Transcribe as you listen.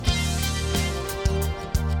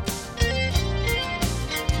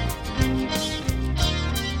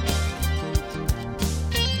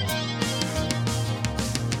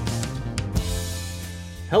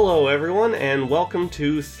Hello everyone, and welcome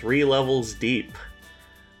to 3 Levels Deep.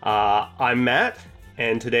 I'm Matt,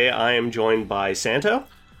 and today I am joined by Santo.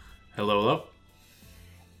 Hello.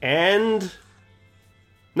 And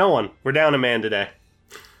no one. We're down a man today.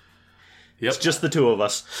 Yep. It's just the two of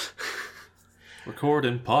us.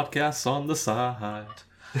 Recording podcasts on the side.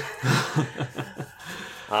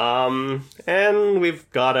 And we've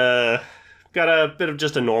got a bit of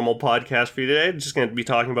just a normal podcast for you today. Just going to be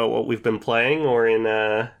talking about what we've been playing, or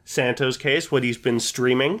in Santo's case, what he's been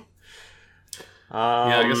streaming.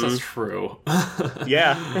 Yeah, I guess that's true.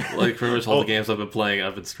 Yeah. Like, pretty much all the games I've been playing,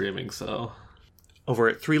 I've been streaming, so... Over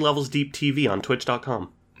at 3 Levels Deep TV on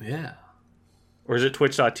Twitch.com. Yeah. Or is it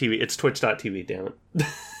Twitch.tv? It's Twitch.tv, damn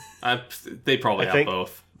it. They probably have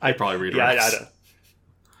both. I probably redirects.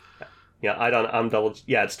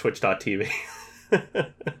 Yeah, it's Twitch.tv.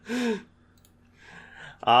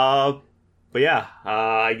 But yeah,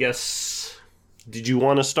 I guess, did you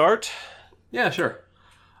want to start? Yeah, sure.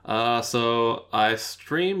 So I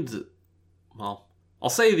streamed, well, I'll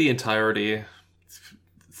say the entirety.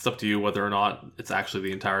 It's up to you whether or not it's actually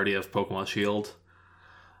the entirety of Pokemon Shield.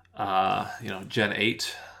 Gen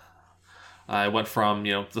 8. I went from,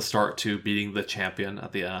 the start to beating the champion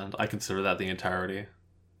at the end. I consider that the entirety.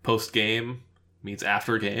 Post-game means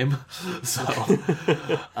after game. So,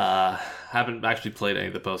 haven't actually played any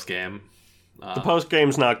of the post-game. The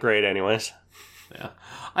post-game's not great anyways. Yeah.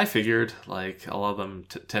 I figured, a lot of them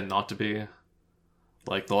tend not to be.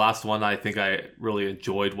 Like, the last one I think I really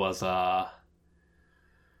enjoyed was Diamond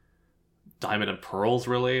and Pearls,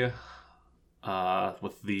 really.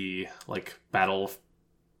 With the, Battle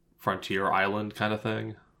Frontier Island kind of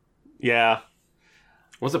thing. Yeah.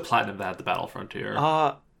 Or was it Platinum that had the Battle Frontier?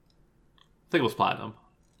 I think it was Platinum.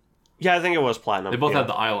 Yeah, I think it was Platinum. They both had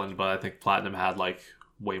the island, but I think Platinum had,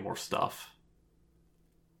 way more stuff.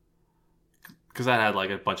 Because that had,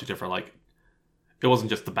 a bunch of different, it wasn't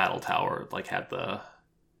just the battle tower. It, had the...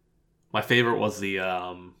 My favorite was the,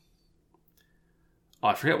 I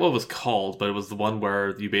forget what it was called, but it was the one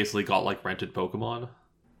where you basically got, rented Pokemon.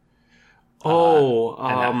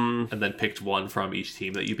 And then picked one from each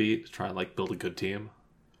team that you beat to try and, build a good team.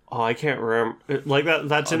 Oh, I can't remember.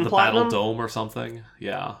 That's in the Platinum? Battle Dome or something?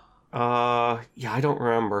 Yeah. Yeah, I don't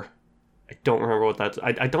remember. I don't remember what that's...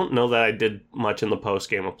 I don't know that I did much in the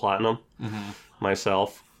post-game of Platinum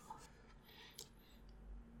myself.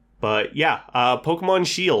 But yeah, Pokemon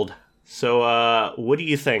Shield. So, what do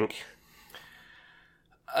you think?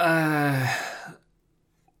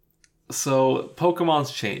 So,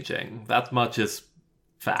 Pokemon's changing. That much is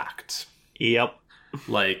fact. Yep.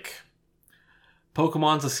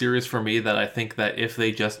 Pokemon's a series for me that I think that if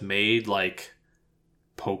they just made,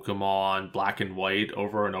 Pokemon Black and White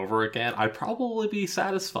over and over again, I'd probably be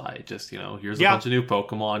satisfied. Just, here's a bunch of new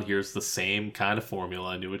Pokemon, here's the same kind of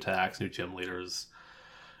formula, new attacks, new gym leaders,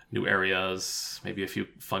 new areas, maybe a few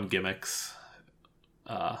fun gimmicks.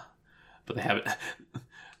 But they haven't...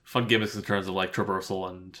 fun gimmicks in terms of, traversal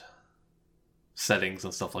and settings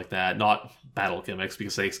and stuff like that. Not battle gimmicks,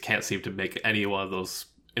 because they can't seem to make any one of those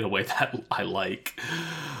in a way that I like.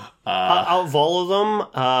 Out of all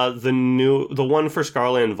of them, the one for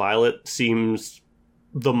Scarlet and Violet seems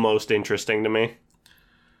the most interesting to me.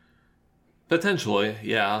 Potentially,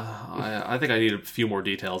 yeah. I think I need a few more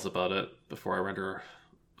details about it before I render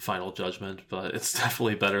final judgment, but it's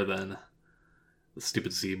definitely better than the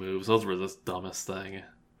stupid Z moves. Those were the dumbest thing.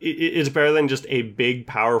 It's better than just a big,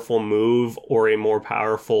 powerful move or a more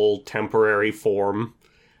powerful temporary form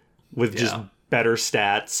with just better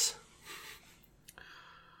stats.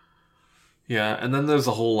 Yeah, and then there's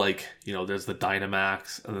a whole, there's the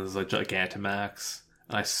Dynamax, and there's the Gigantamax,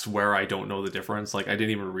 and I swear I don't know the difference. I didn't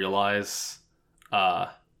even realize, the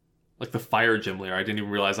Fire Gym Leader, I didn't even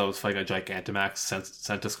realize I was fighting a Gigantamax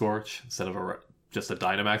Centiskorch instead of just a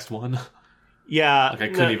Dynamax one. Yeah. I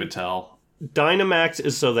couldn't even tell. Dynamax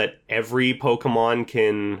is so that every Pokemon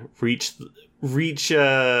can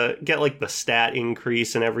get the stat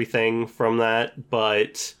increase and everything from that,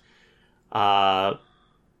 but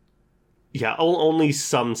only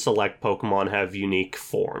some select Pokemon have unique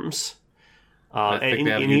forms. I think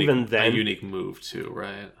they have a unique move too,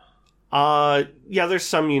 right? Yeah, there's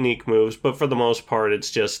some unique moves, but for the most part it's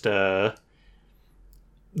just the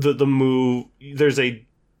move. There's a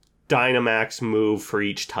Dynamax move for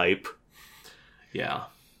each type. Yeah.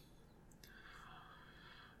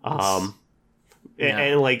 And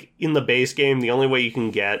in the base game, the only way you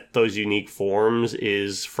can get those unique forms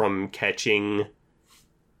is from catching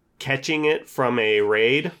it from a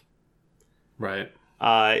raid. Right.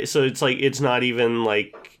 So it's not even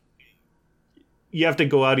you have to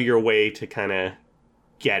go out of your way to kind of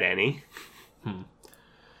get any.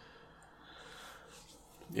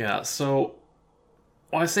 Yeah, so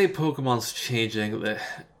when I say Pokemon's changing, the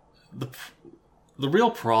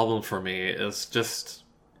real problem for me is just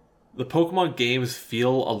the Pokemon games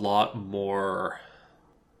feel a lot more.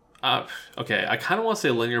 Okay, I kind of want to say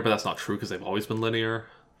linear, but that's not true because they've always been linear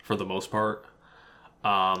for the most part.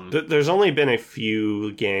 There's only been a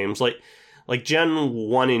few games like Gen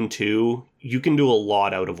 1 and 2, you can do a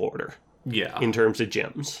lot out of order. Yeah. In terms of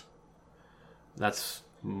gyms. That's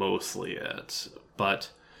mostly it. But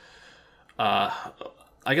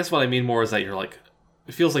I guess what I mean more is that you're like,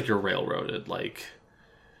 it feels like you're railroaded. Like,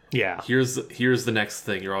 yeah, here's the next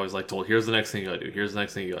thing. You're always like told, here's the next thing you gotta do, here's the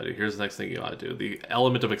next thing you gotta do, here's the next thing you gotta do. The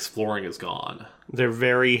element of exploring is gone. They're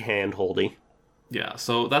very hand-holdy. Yeah,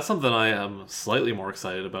 so that's something I am slightly more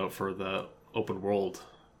excited about for the open world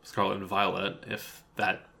Scarlet and Violet, if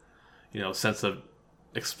that, sense of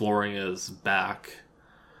exploring is back.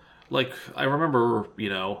 Like, I remember,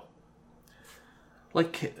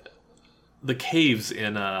 like the caves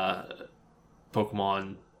in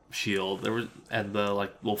Pokemon Shield, and the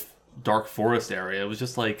like little dark forest area. It was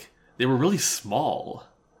just like they were really small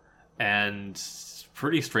and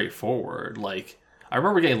pretty straightforward. Like, I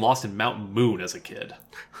remember getting lost in Mountain Moon as a kid.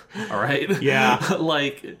 All right, yeah,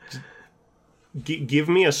 like give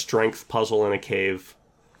me a strength puzzle in a cave,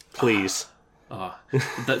 please.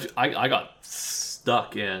 I got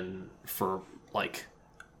stuck in for like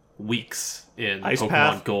weeks in Ice Pokemon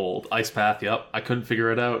Path? Gold. Ice Path, yep. I couldn't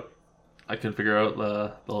figure it out. I couldn't figure out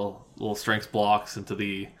the little strength blocks into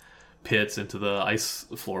the pits, into the ice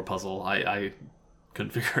floor puzzle. I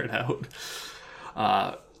couldn't figure it out.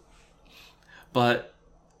 But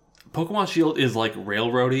Pokemon Shield is like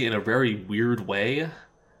railroady in a very weird way,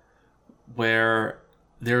 where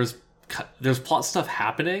there's plot stuff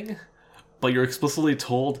happening, but you're explicitly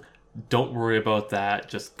told, don't worry about that,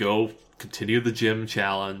 just go continue the gym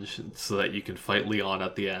challenge so that you can fight Leon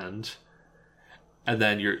at the end. And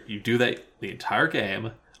then you do that the entire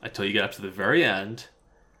game until you get up to the very end,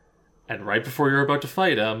 and right before you're about to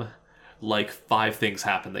fight him, like 5 things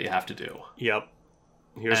happen that you have to do. Yep.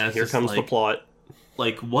 Here comes the plot.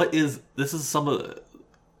 Like, what is... This is some of the...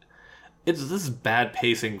 This is bad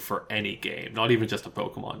pacing for any game, not even just a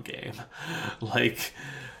Pokemon game. Like...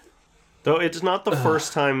 Though it's not the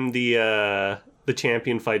first time the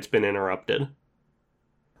champion fight's been interrupted.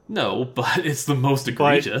 No, but it's the most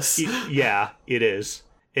egregious. Yeah, it is.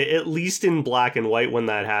 At least in Black and White, when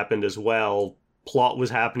that happened as well, plot was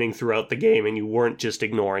happening throughout the game and you weren't just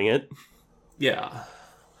ignoring it. Yeah.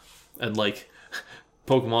 And, like,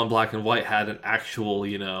 Pokemon Black and White had an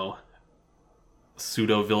actual,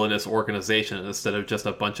 pseudo-villainous organization instead of just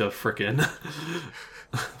a bunch of frickin'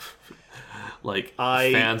 like,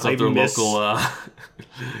 fans of their local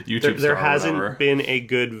YouTube There star hasn't been a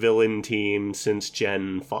good villain team since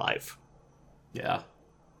Gen 5. Yeah.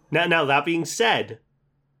 Now that being said,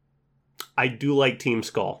 I do like Team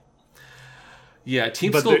Skull. Yeah,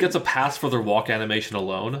 Team Skull gets a pass for their walk animation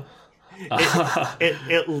alone.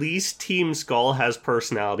 At least Team Skull has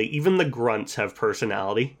personality. Even the grunts have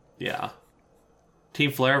personality. Yeah.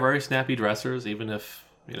 Team Flare, very snappy dressers, even if,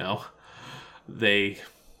 they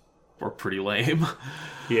were pretty lame.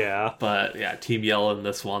 Yeah. But, yeah, Team Yell in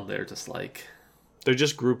this one, they're just like... They're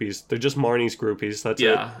just groupies. They're just Marnie's groupies. That's it.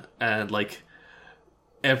 Yeah, and, like,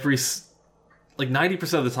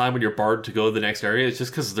 90% of the time when you're barred to go to the next area, it's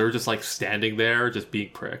just because they're just, like, standing there, just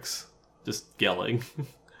being pricks. Just yelling.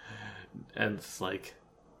 And it's like...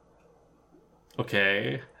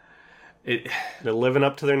 Okay. They're living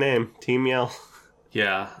up to their name. Team Yell.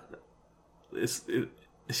 Yeah.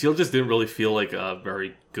 Shield just didn't really feel like a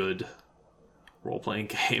very good role-playing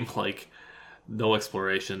game. Like, no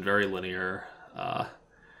exploration, very linear. That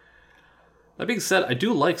being said, I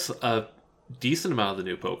do like a decent amount of the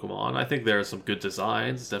new Pokemon. I think there are some good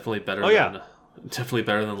designs. Definitely better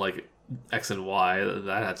than like X and Y.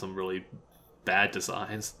 That had some really bad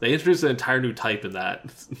designs. They introduced an entire new type in that,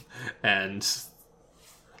 and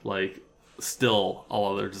like still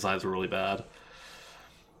all other designs were really bad.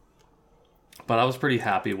 But I was pretty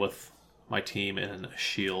happy with my team in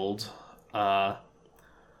Shield. One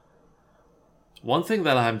thing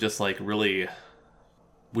that I'm just like really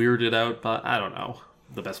weirded out, but I don't know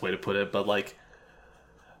the best way to put it, but like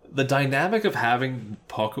the dynamic of having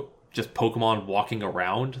just Pokemon walking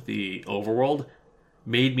around the overworld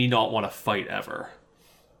made me not want to fight ever.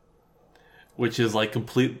 Which is like the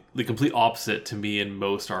complete opposite to me in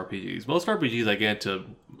most RPGs. Most RPGs I get into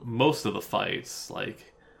most of the fights,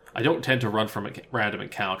 like I don't tend to run from random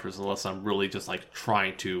encounters unless I'm really just like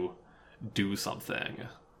trying to do something.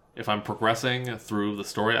 If I'm progressing through the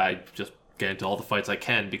story, I just get into all the fights I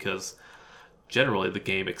can because generally the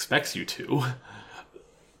game expects you to.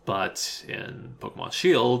 But in Pokemon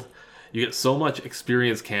Shield, you get so much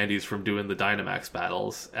experience candies from doing the Dynamax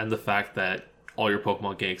battles, and the fact that all your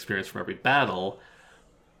Pokemon gain experience from every battle.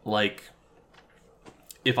 Like,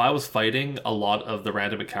 if I was fighting a lot of the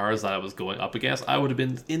random encounters that I was going up against, I would have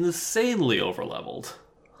been insanely overleveled.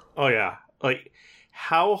 Oh, yeah. Like,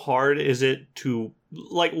 how hard is it to...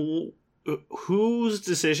 Like, whose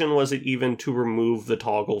decision was it even to remove the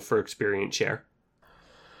toggle for experience share?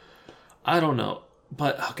 I don't know.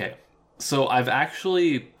 But, okay. So I've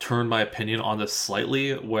actually turned my opinion on this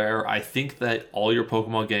slightly, where I think that all your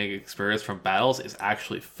Pokemon getting experience from battles is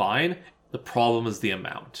actually fine. The problem is the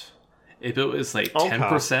amount. If it was like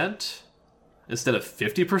 10% instead of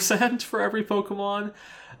 50% for every Pokemon,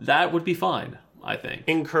 that would be fine, I think.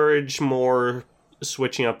 Encourage more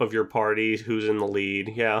switching up of your party, who's in the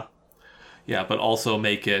lead, yeah. Yeah, but also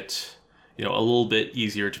make it, a little bit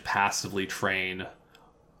easier to passively train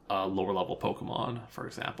lower level Pokemon, for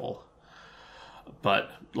example.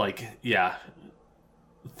 But,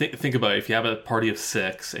 think about it. If you have a party of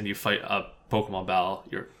 6 and you fight a Pokemon battle,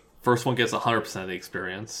 your first one gets 100% of the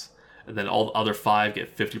experience, and then all the other 5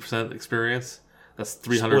 get 50% of the experience. That's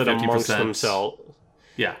 350%. Split amongst themselves.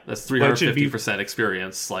 Yeah, that's 350%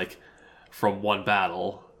 experience, from one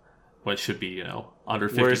battle, when it should be, under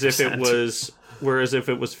 50%. Whereas if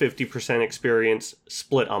it was 50% experience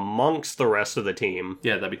split amongst the rest of the team.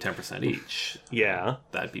 Yeah, that'd be 10% each. Yeah.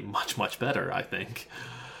 That'd be much, much better, I think.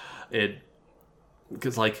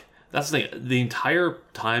 Because, that's the thing. The entire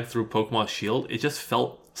time through Pokemon Shield, it just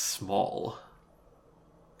felt small.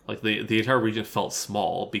 The entire region felt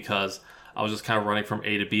small because I was just kind of running from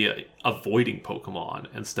A to B, avoiding Pokemon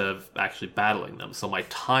instead of actually battling them. So my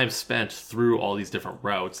time spent through all these different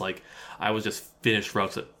routes, I was just finished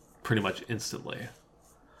routes pretty much instantly.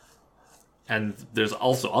 And there's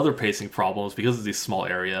also other pacing problems because of these small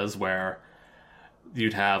areas where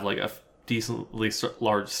you'd have a decently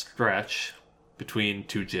large stretch between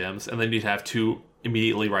 2 gyms, and then you'd have 2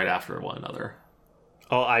 immediately right after one another.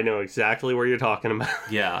 Oh, I know exactly where you're talking about.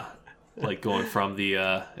 Yeah. Going from the,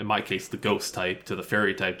 in my case, the ghost type to the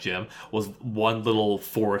fairy type gym was one little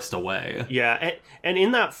forest away. Yeah, and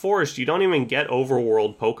in that forest, you don't even get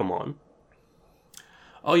overworld Pokemon.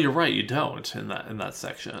 Oh, you're right, you don't in that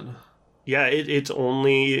section. Yeah, it's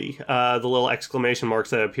only the little exclamation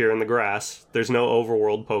marks that appear in the grass. There's no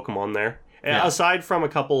overworld Pokemon there. Yeah. Aside from a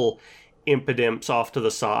couple Impidimps off to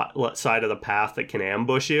the side of the path that can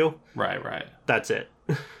ambush you. Right. That's it.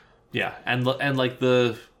 Yeah, and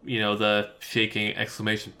the the shaking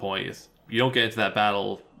exclamation point is you don't get into that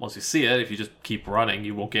battle once you see it. If you just keep running,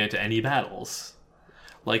 you won't get into any battles.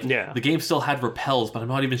 The game still had repels, but I'm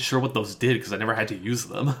not even sure what those did because I never had to use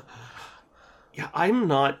them. Yeah, I'm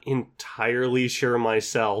not entirely sure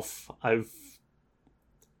myself.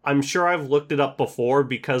 I'm sure I've looked it up before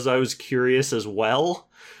because I was curious as well,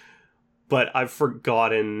 but I've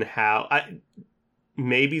forgotten how.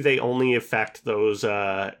 Maybe they only affect those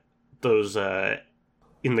in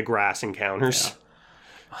the grass encounters.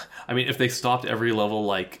 Yeah. I mean, if they stopped every level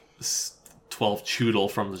 12 Choodle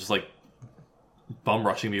from just bum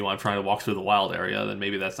rushing me while I'm trying to walk through the wild area, then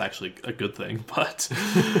maybe that's actually a good thing. But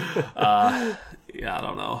I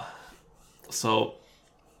don't know. So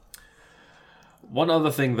one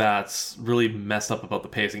other thing that's really messed up about the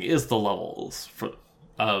pacing is the levels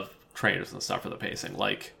of trainers and stuff for the pacing.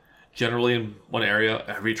 Generally in one area,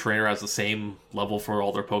 every trainer has the same level for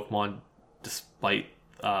all their Pokemon, despite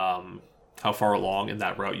how far along in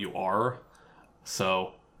that route you are.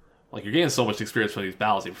 So, you're getting so much experience from these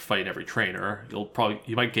battles. If you're fighting every trainer,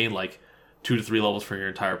 you might gain 2 to 3 levels for your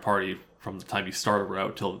entire party from the time you start a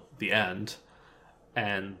route till the end,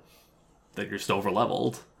 and then you're still over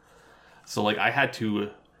leveled. So I had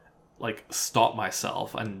to stop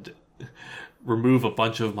myself and remove a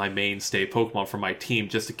bunch of my mainstay Pokemon from my team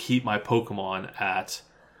just to keep my Pokemon at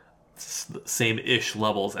same-ish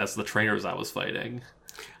levels as the trainers I was fighting.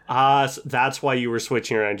 So that's why you were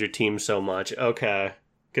switching around your team so much. Okay.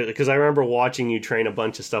 Because I remember watching you train a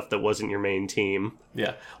bunch of stuff that wasn't your main team.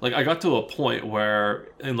 Yeah. I got to a point where,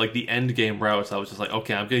 in the end game routes, I was just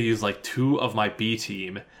okay, I'm going to use 2 of my B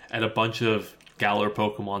team and a bunch of Galar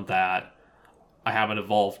Pokemon that I haven't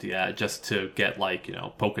evolved yet, just to get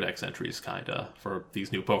Pokedex entries kinda for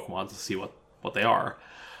these new Pokemon to see what they are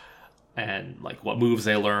and what moves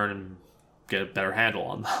they learn and get a better handle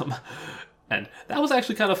on them. And that was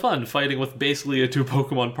actually kind of fun, fighting with basically a 2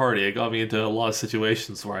 Pokemon party. It got me into a lot of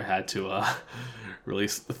situations where I had to really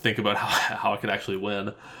think about how I could actually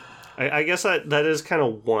win. I guess that is kind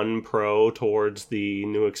of one pro towards the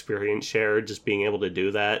new experience share, just being able to do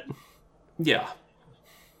that. Yeah.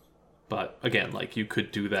 But again, you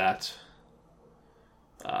could do that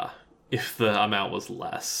if the amount was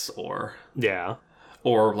less, or Yeah.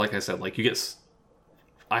 like I said, like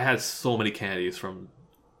I had so many candies from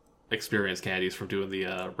experience candies from doing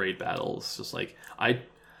the raid battles. Just like I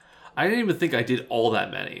didn't even think I did all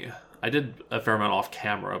that many. I did a fair amount off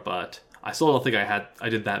camera, but I still don't think I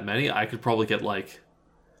did that many. I could probably get like,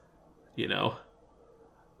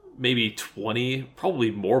 maybe 20,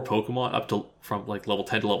 probably more Pokemon up to from like level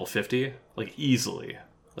 10 to level 50, like easily,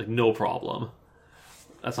 like no problem.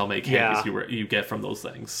 That's how many candies you get from those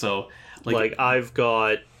things. So like I've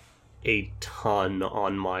got a ton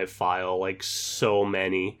on my file, like so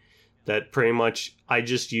many that pretty much I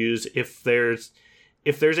just use if there's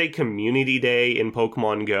a community day in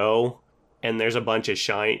Pokemon Go and there's a bunch of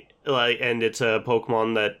and it's a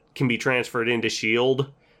Pokemon that can be transferred into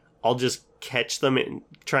Shield, I'll just catch them and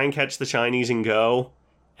try and catch the shinies in Go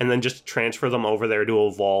and then just transfer them over there to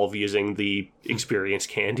evolve using the experience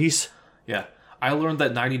candies. Yeah. I learned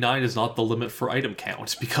that 99 is not the limit for item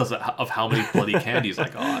count because of how many bloody candies I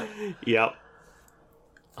got. Yep.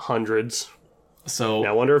 Hundreds. So now,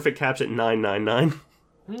 I wonder if it caps at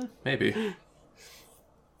 999. Maybe.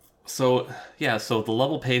 So, yeah, so the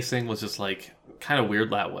level pacing was just, like, kind of weird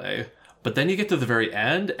that way. But then you get to the very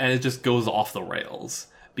end, and it just goes off the rails.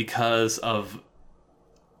 Because of...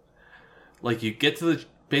 Like, you get to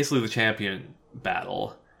basically the champion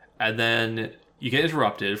battle, and then you get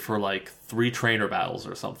interrupted for, like, 3 trainer battles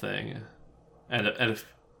or something. And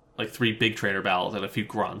like, 3 big trainer battles and a few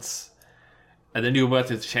grunts. And then you go back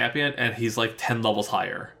to the champion, and he's, like, 10 levels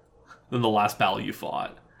higher than the last battle you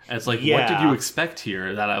fought. And it's like, What did you expect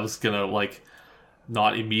here? That I was gonna, like,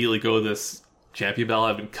 not immediately go to this champion battle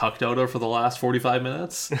I've been cucked out of for the last 45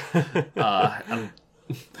 minutes?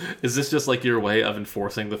 Is this just, like, your way of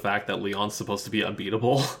enforcing the fact that Leon's supposed to be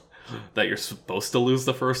unbeatable? That you're supposed to lose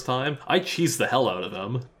the first time? I cheesed the hell out of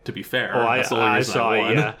him, to be fair. Oh, I saw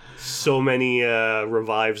it, yeah. So many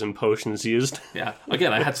revives and potions used. Yeah.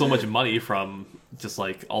 Again, I had so much money from just,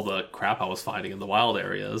 like, all the crap I was finding in the wild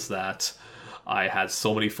areas that I had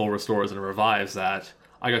so many full restores and revives that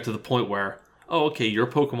I got to the point where, oh, okay, your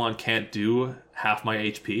Pokemon can't do half my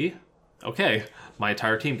HP? Okay, my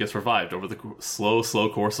entire team gets revived over the slow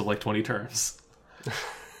course of, like, 20 turns.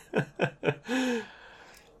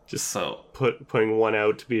 Just so putting one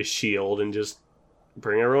out to be a shield and just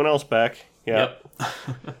bring everyone else back. Yep.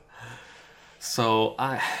 So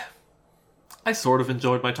I sort of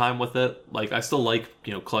enjoyed my time with it. Like, I still like,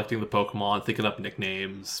 collecting the Pokemon, thinking up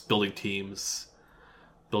nicknames, building teams,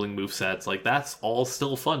 building movesets. Like, that's all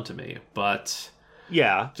still fun to me. But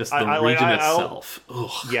yeah, just the region itself.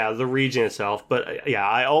 Yeah, the region itself. But yeah,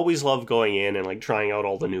 I always love going in and, like, trying out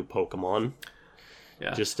all the new Pokemon.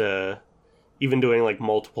 Yeah. Just even doing, like,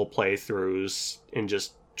 multiple playthroughs and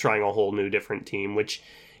just trying a whole new different team, which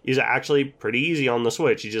is actually pretty easy on the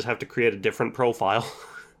Switch. You just have to create a different profile.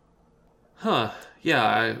 Huh. Yeah,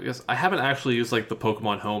 I guess I haven't actually used, like, the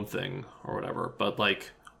Pokemon Home thing or whatever, but,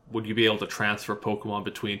 like, would you be able to transfer Pokemon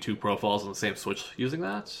between 2 profiles on the same Switch using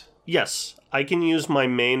that? Yes. I can use my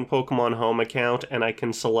main Pokemon Home account, and I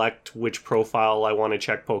can select which profile I want to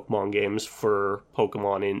check Pokemon games for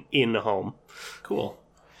Pokemon in Home. Cool.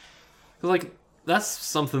 Because, like, that's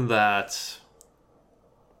something that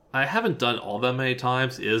I haven't done all that many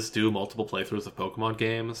times, is do multiple playthroughs of Pokemon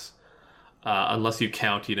games. Unless you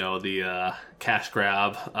count, the cash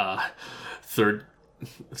grab third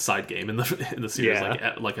side game in the series,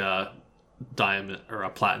 like a diamond or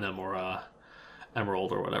a platinum or a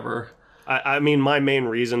emerald or whatever. I mean, my main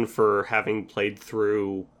reason for having played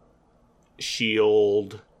through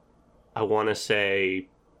Shield, I want to say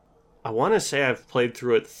I've played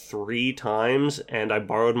through it 3 times, and I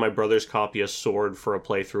borrowed my brother's copy of Sword for a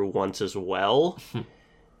playthrough once as well.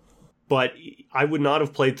 But I would not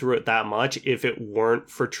have played through it that much if it weren't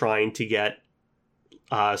for trying to get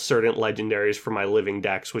certain legendaries for my living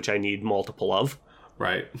decks, which I need multiple of.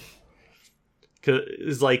 Right.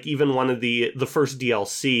 Because, like, even one of the first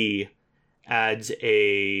DLC adds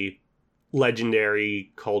a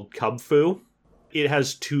legendary called Kubfu. It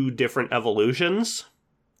has 2 different evolutions,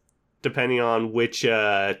 depending on which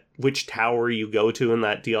tower you go to in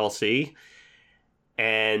that DLC.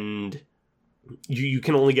 And you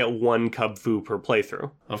can only get 1 Kubfu per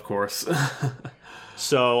playthrough. Of course.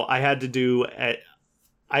 So I had to do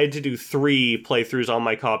 3 playthroughs on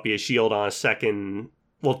my copy of Shield on a second...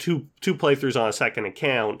 Well, two playthroughs on a second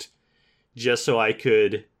account, just so I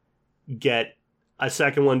could get a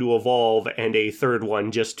second one to evolve and a third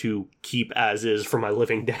one just to keep as is for my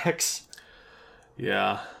living decks.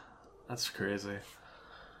 Yeah, that's crazy.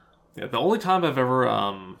 Yeah, the only time I've ever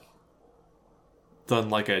done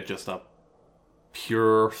like a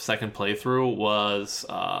pure second playthrough was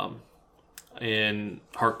in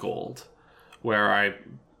Heart Gold, where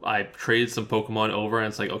I traded some Pokemon over, and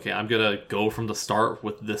it's like, okay, I'm gonna go from the start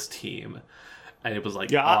with this team, and it was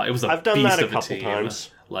like, Yeah, it was a I've done beast that a of a couple team. times.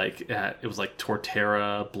 Like it was like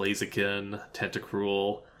Torterra, Blaziken,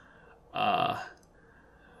 Tentacruel,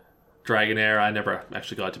 Dragonair. I never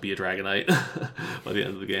actually got to be a Dragonite by the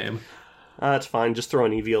end of the game. That's fine. Just throw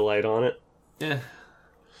an Eviolite on it. Yeah.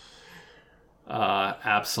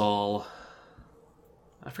 Absol.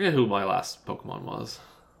 I forget who my last Pokemon was.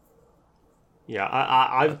 Yeah,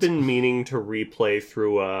 I've been meaning to replay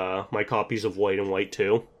through my copies of White and White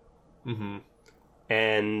 2. Mm-hmm.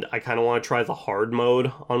 And I kind of want to try the hard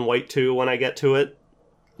mode on White 2 when I get to it.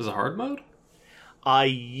 There's a hard mode?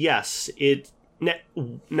 Yes.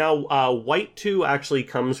 Now, White 2 actually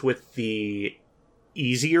comes with the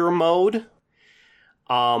easier mode.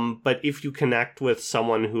 But if you connect with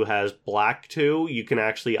someone who has Black 2, you can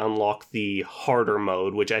actually unlock the harder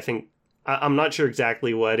mode, which I think... I'm not sure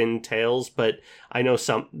exactly what it entails, but I know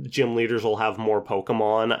some gym leaders will have more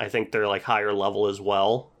Pokemon. I think they're like higher level as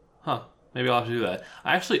well. Huh. Maybe I'll have to do that.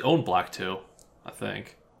 I actually own Black 2, I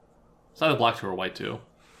think. It's either Black 2 or White 2.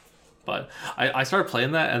 But I started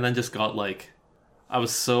playing that and then just got like... I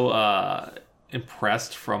was so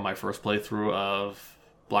impressed from my first playthrough of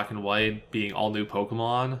Black and White being all new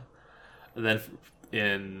Pokemon. And then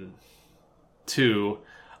in 2,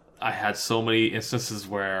 I had so many instances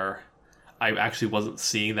where I actually wasn't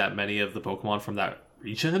seeing that many of the Pokemon from that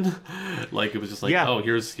region. Like, it was just like, oh,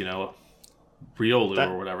 here's, Riolu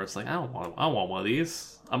or whatever. It's like, I don't want one of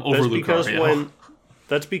these. I'm over Lucario.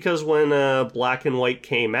 That's because when Black and White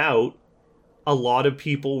came out, a lot of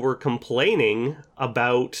people were complaining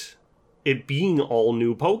about it being all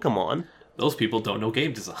new Pokemon. Those people don't know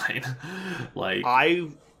game design. Like,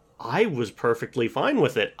 I was perfectly fine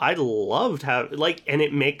with it. I loved and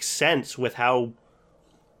it makes sense with how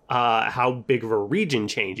big of a region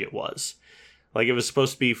change it was. Like, it was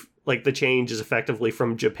supposed to be like the change is effectively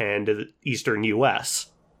from Japan to the eastern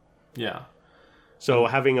US. Yeah. So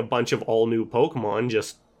having a bunch of all new Pokemon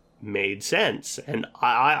just made sense, and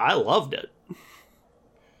I loved it.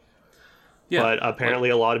 Yeah, but apparently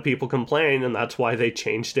a lot of people complained, and that's why they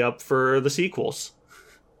changed it up for the sequels.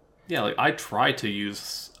 Yeah, like, I try to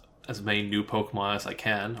use as many new Pokemon as I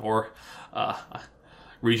can, or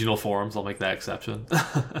regional forms. I'll make that exception.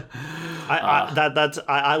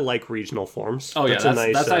 I like regional forms. Oh yeah,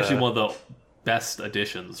 that's actually one of the best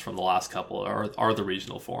additions from the last couple are the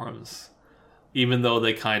regional forms. Even though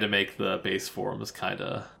they kind of make the base forms kind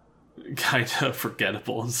of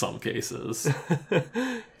forgettable in some cases.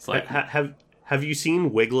 It's like, have you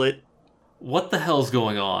seen Wiglet? What the hell's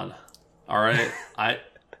going on? All right,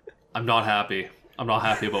 I'm not happy. I'm not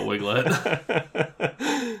happy about Wiglet.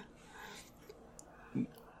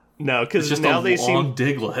 No, because now they seem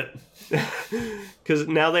Diglett. Because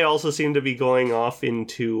now they also seem to be going off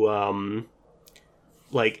into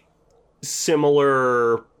like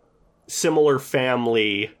similar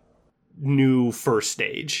family new first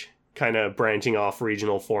stage, kind of branching off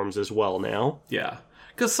regional forms as well now. Yeah,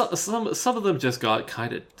 because some of them just got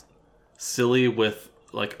kind of silly with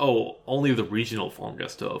like, oh, only the regional form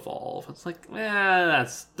gets to evolve. It's like,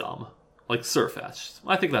 that's dumb. Like Sirfetch'd,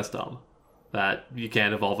 I think that's dumb. That you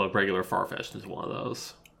can't evolve a regular Farfetch'd into one of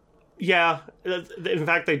those. Yeah, in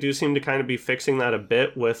fact, they do seem to kind of be fixing that a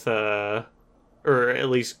bit with, or at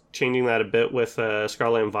least changing that a bit with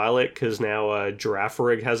Scarlet and Violet, because now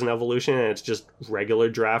Girafarig has an evolution, and it's just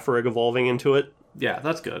regular Girafarig evolving into it. Yeah,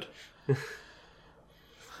 that's good.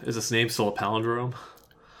 Is this name still a palindrome?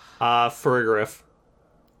 Farigiraf.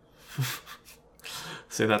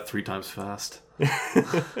 Say that 3 times fast.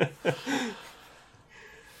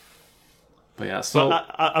 But yeah, so...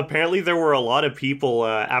 But, apparently there were a lot of people,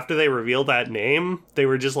 after they revealed that name, they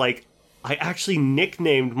were just like, I actually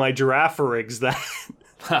nicknamed my Giraffarig's that.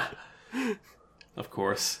 Of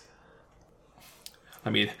course.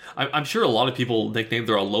 I mean, I'm sure a lot of people nicknamed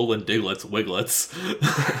their Alolan Diglets Wiglets.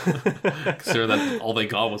 Considering that all they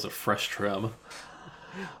got was a fresh trim.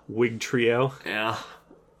 Wig Trio. Yeah.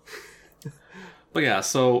 But yeah,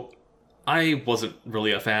 so I wasn't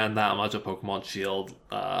really a fan that much of Pokemon Shield.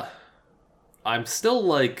 I'm still,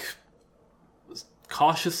 like,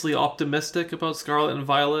 cautiously optimistic about Scarlet and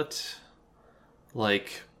Violet.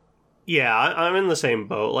 Like... Yeah, I'm in the same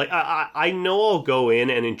boat. Like, I know I'll go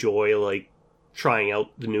in and enjoy, like, trying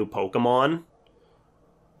out the new Pokemon.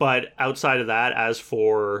 But outside of that, as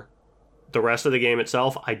for the rest of the game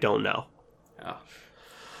itself, I don't know. Yeah.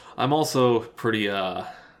 I'm also pretty, on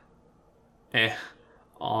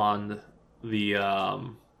the,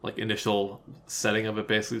 like, initial setting of it.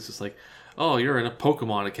 Basically, it's just like, oh, you're in a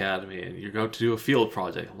Pokemon Academy and you're going to do a field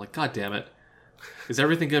project. I'm like, God damn it. Is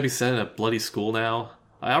everything going to be set in a bloody school now?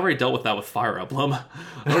 I already dealt with that with Fire Emblem. I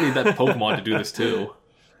don't need that Pokemon to do this too.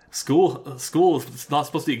 School is not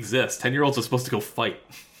supposed to exist. 10-year-olds are supposed to go fight.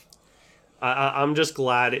 I'm just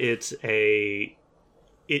glad it's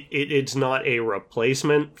it's not a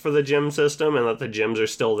replacement for the gym system, and that the gyms are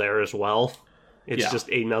still there as well. It's just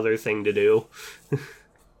another thing to do.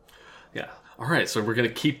 Yeah. Alright, so we're going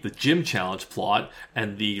to keep the gym challenge plot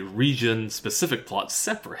and the region-specific plot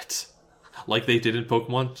separate. Like they did in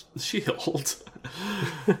Pokemon Shield.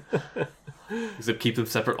 Except keep them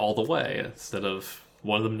separate all the way, instead of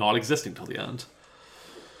one of them not existing till the end.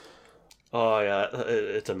 Oh, yeah,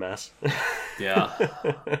 it's a mess. Yeah.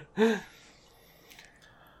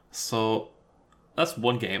 So, that's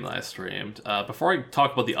one game that I streamed. Before I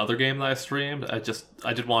talk about the other game that I streamed, I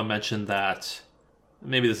did want to mention that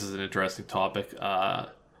maybe this is an interesting topic.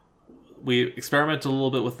 We experimented a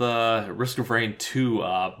little bit with the Risk of Rain 2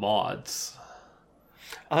 mods.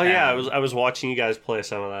 Oh yeah, I was watching you guys play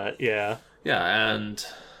some of that. Yeah. Yeah, and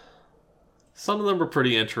some of them were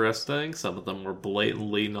pretty interesting. Some of them were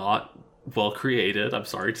blatantly not well created, I'm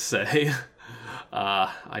sorry to say.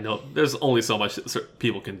 I know there's only so much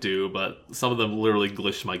people can do, but some of them literally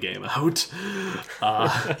glitched my game out.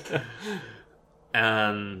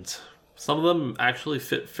 And some of them actually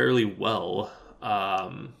fit fairly well.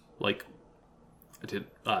 Like, I did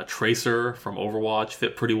Tracer from Overwatch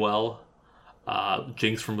fit pretty well.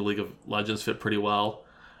 Jinx from League of Legends fit pretty well.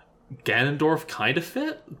 Ganondorf kind of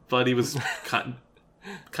fit, but he was kind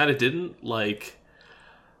of didn't. Like,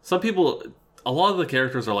 some people, a lot of the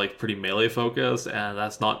characters are like pretty melee focused, and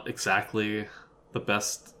that's not exactly the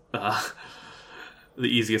best, the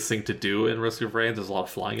easiest thing to do in Risk of Rain. There's a lot of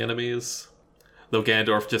flying enemies. Though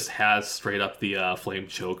Ganondorf just has straight up the flame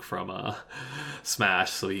choke from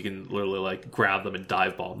Smash, so you can literally like grab them and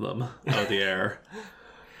dive bomb them out of the air.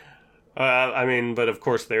 I mean, but of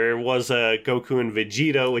course there was Goku and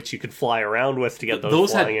Vegeta, which you could fly around with to get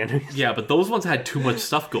those flying enemies. Yeah, but those ones had too much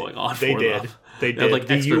stuff going on. They did. They did. Like,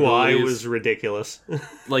 the UI was ridiculous.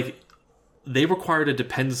 Like, they required a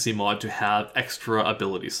dependency mod to have extra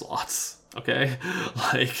ability slots. Okay,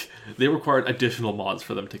 like they required additional mods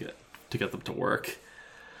for them to get them to work.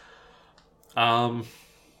 But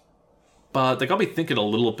they got me thinking a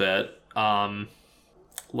little bit.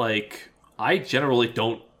 Like, I generally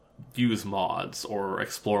don't use mods or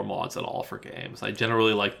explore mods at all for games. I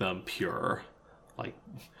generally like them pure. Like,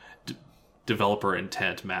 developer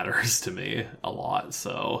intent matters to me a lot,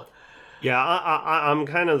 so... Yeah, I'm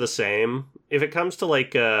kind of the same. If it comes to,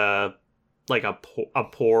 like a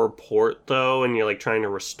poor port, though, and you're, like, trying to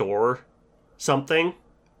restore something...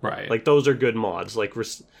 Right. Like, those are good mods.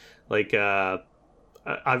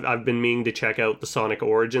 I've been meaning to check out the Sonic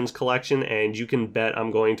Origins collection, and you can bet I'm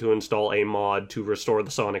going to install a mod to restore the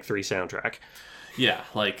Sonic 3 soundtrack. Yeah,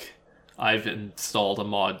 like, I've installed a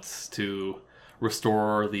mod to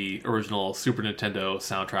restore the original Super Nintendo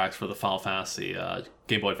soundtracks for the Final Fantasy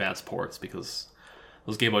Game Boy Advance ports, because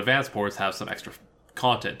those Game Boy Advance ports have some extra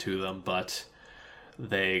content to them, but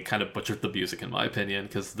they kind of butchered the music, in my opinion,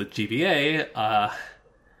 because the GBA...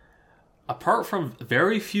 apart from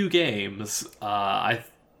very few games, the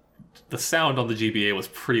sound on the GBA was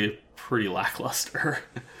pretty lackluster.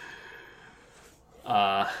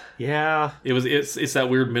 Yeah, it's that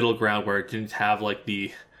weird middle ground where it didn't have like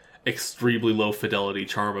the extremely low fidelity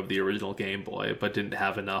charm of the original Game Boy, but didn't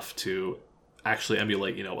have enough to actually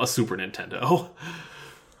emulate, a Super Nintendo.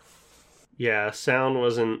 Yeah, sound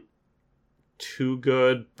wasn't too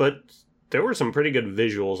good, but there were some pretty good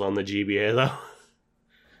visuals on the GBA though.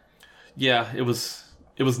 Yeah, it was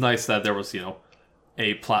nice that there was,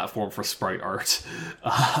 a platform for sprite art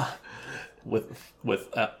with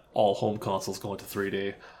all home consoles going to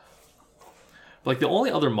 3D. Like, the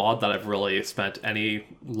only other mod that I've really spent any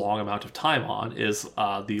long amount of time on is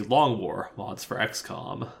the Long War mods for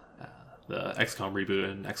XCOM, the XCOM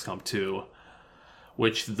reboot and XCOM 2,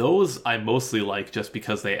 which those I mostly like just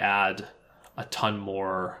because they add a ton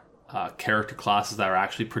more character classes that are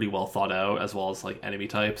actually pretty well thought out, as well as like enemy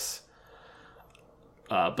types.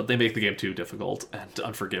 But they make the game too difficult and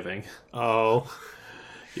unforgiving. Oh.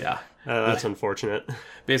 Yeah. That's unfortunate.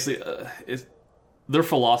 Basically, their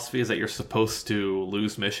philosophy is that you're supposed to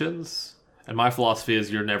lose missions. And my philosophy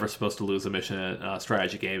is you're never supposed to lose a mission in a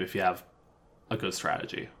strategy game if you have a good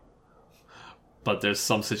strategy. But there's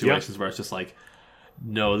some situations where it's just like,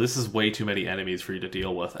 no, this is way too many enemies for you to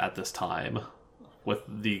deal with at this time. With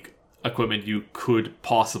the equipment you could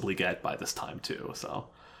possibly get by this time, too. So...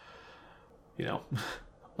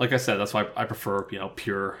 like I said, that's why I prefer,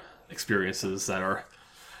 pure experiences that are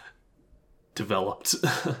developed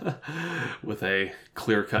with a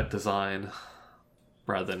clear-cut design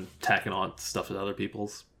rather than tacking on stuff to other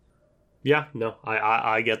people's. Yeah, no,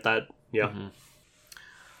 I get that. Yeah. Mm-hmm.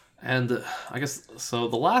 And I guess, so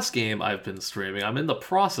the last game I've been streaming, I'm in the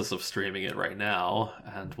process of streaming it right now,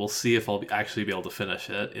 and we'll see if I'll actually be able to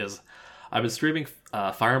finish it, is I've been streaming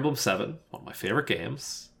Fire Emblem 7, one of my favorite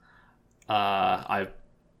games. I've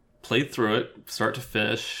played through it, start to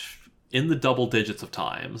finish, in the double digits of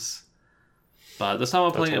times. But this time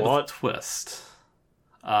I'm playing it with a twist.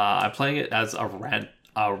 I'm playing it as a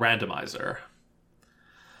randomizer.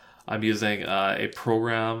 I'm using a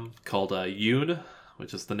program called Yoon,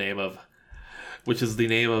 which is the name of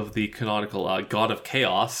the canonical God of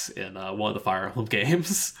Chaos in one of the Fire Emblem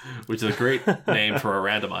games, which is a great name for a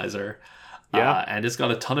randomizer. Yeah. And it's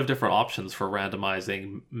got a ton of different options for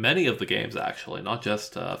randomizing many of the games, actually, not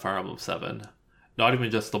just Fire Emblem 7. Not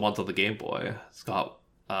even just the ones on the Game Boy. It's got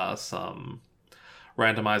some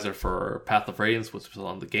randomizer for Path of Radiance, which was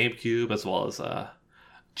on the GameCube, as well as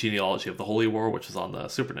Genealogy of the Holy War, which is on the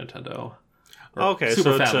Super Nintendo. Okay, Super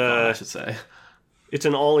so it's Famicom, I should say. It's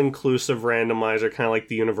an all-inclusive randomizer, kind of like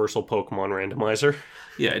the universal Pokemon randomizer.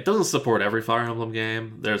 Yeah, it doesn't support every Fire Emblem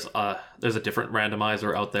game. There's a different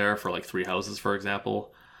randomizer out there for like Three Houses, for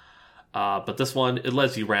example. But this one, it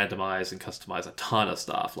lets you randomize and customize a ton of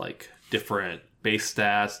stuff, like different base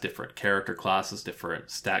stats, different character classes, different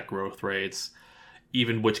stat growth rates,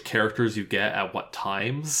 even which characters you get at what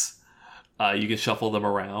times. You can shuffle them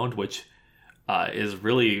around, which is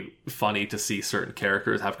really funny to see certain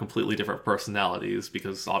characters have completely different personalities,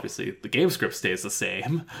 because obviously the game script stays the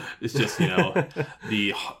same. It's just,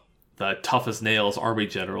 the toughest nails army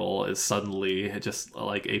general is suddenly just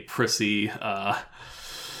like a prissy,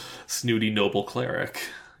 snooty noble cleric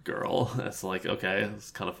girl. It's like, okay, it's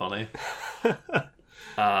kind of funny.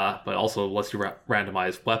 But also lets you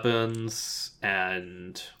randomize weapons,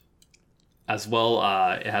 and as well,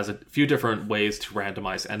 it has a few different ways to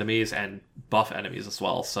randomize enemies and buff enemies as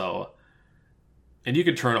well. So, and you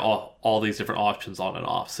can turn all these different options on and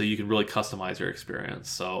off, so you can really customize your experience.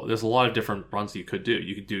 So there's a lot of different runs you could do.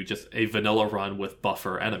 You could do just a vanilla run with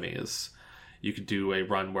buffer enemies. You could do a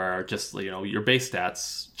run where just, your base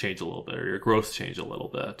stats change a little bit, or your growth change a little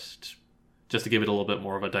bit, just to give it a little bit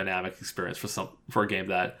more of a dynamic experience for a game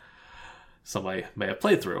that somebody may have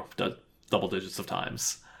played through double digits of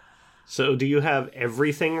times. So do you have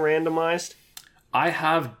everything randomized? I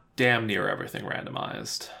have damn near everything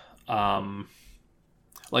randomized.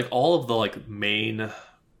 Like all of the main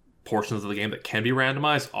portions of the game that can be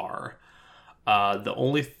randomized are. The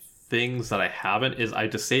only things that I haven't is I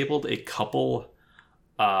disabled a couple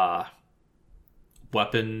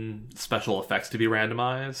weapon special effects to be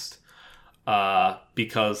randomized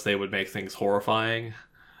because they would make things horrifying.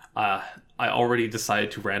 I already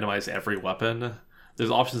decided to randomize every weapon. There's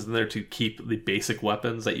options in there to keep the basic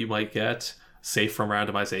weapons that you might get safe from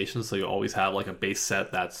randomization, so you always have a base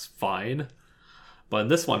set that's fine. But in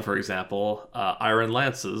this one, for example, Iron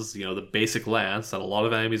Lances, the basic lance that a lot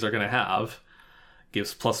of enemies are going to have,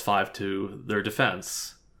 gives +5 to their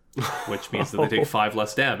defense, which means that they take 5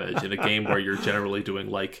 less damage in a game where you're generally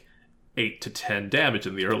doing 8 to 10 damage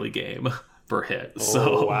in the early game per hit.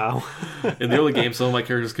 So, wow. In the early game, some of my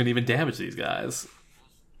characters couldn't even damage these guys.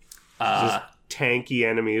 Just tanky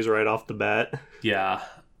enemies right off the bat. Yeah.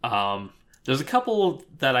 There's a couple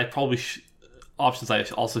that I probably options I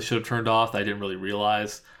also should have turned off that I didn't really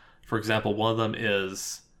realize. For example, one of them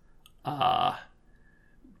is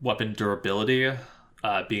weapon durability,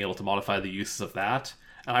 being able to modify the uses of that.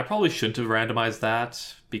 And I probably shouldn't have randomized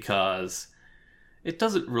that, because it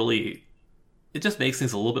doesn't really... It just makes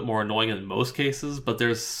things a little bit more annoying in most cases, but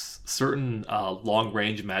there's certain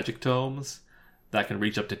long-range magic tomes that can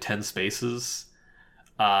reach up to 10 spaces.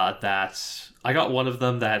 That I got one of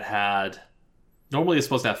them that had... Normally it's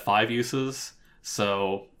supposed to have 5 uses,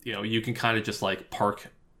 so you can kind of just park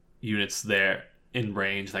units there in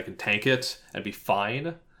range that can tank it and be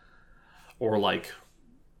fine, or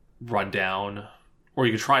run down, or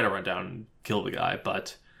you can try to run down and kill the guy.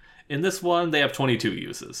 But in this one, they have 22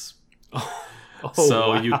 uses.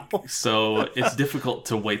 So it's difficult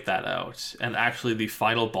to wait that out. And actually, the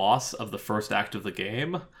final boss of the first act of the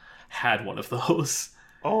game had one of those.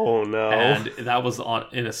 Oh no! And that was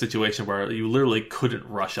in a situation where you literally couldn't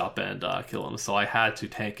rush up and kill him, so I had to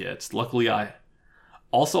tank it. Luckily, I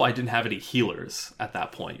didn't have any healers at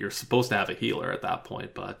that point. You're supposed to have a healer at that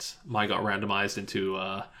point, but mine got randomized into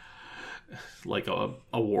a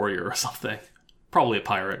warrior or something. Probably a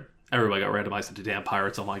pirate. Everybody got randomized into damn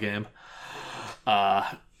pirates on my game.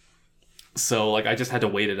 So I just had to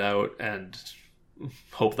wait it out and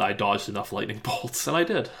hope that I dodged enough lightning bolts, and I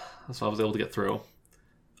did. That's what I was able to get through.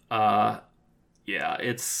 Yeah,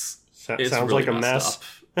 it's Sounds really like a mess.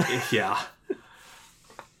 Yeah.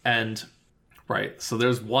 And, right, so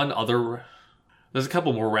there's a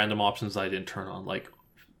couple more random options I didn't turn on. Like,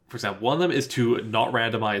 for example, one of them is to not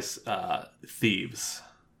randomize thieves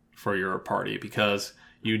for your party, because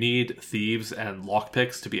you need thieves and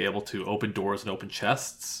lockpicks to be able to open doors and open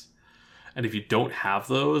chests. And if you don't have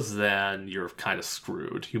those, then you're kind of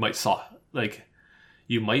screwed. You might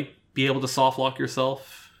be able to soft lock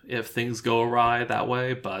yourself if things go awry that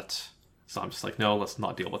way, but so I'm just like, no, let's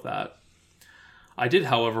not deal with that. I did,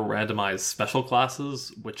 however, randomize special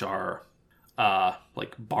classes, which are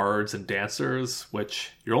like bards and dancers,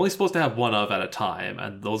 which you're only supposed to have one of at a time,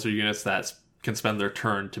 and those are units that can spend their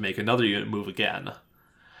turn to make another unit move again.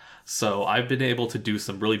 So I've been able to do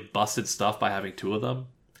some really busted stuff by having two of them.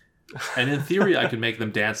 And in theory, I could make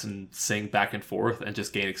them dance and sing back and forth and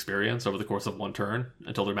just gain experience over the course of one turn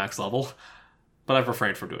until they're max level. But I've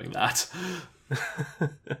refrained from doing that.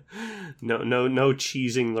 No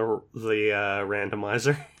cheesing the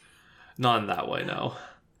randomizer. Not in that way, no.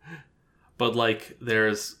 But like,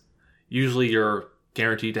 there's usually you're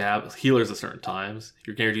guaranteed to have healers at certain times.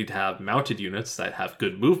 You're guaranteed to have mounted units that have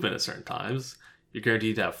good movement at certain times. You're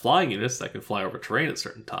guaranteed to have flying units that can fly over terrain at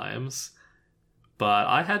certain times. But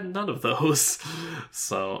I had none of those.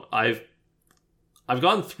 So I've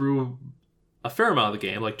gone through a fair amount of the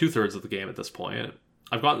game, like 2/3 of the game at this point.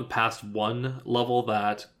 I've gotten past one level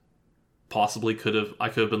that possibly I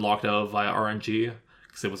could have been locked out of via RNG,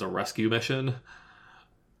 because it was a rescue mission.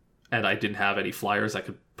 And I didn't have any flyers that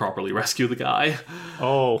could properly rescue the guy.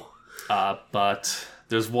 Oh. But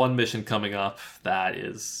there's one mission coming up that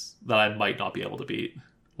I might not be able to beat.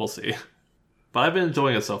 We'll see. But I've been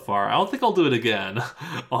enjoying it so far. I don't think I'll do it again,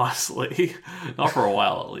 honestly. Not for a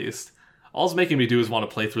while, at least. All it's making me do is want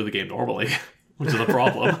to play through the game normally, which is a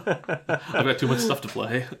problem. I've got too much stuff to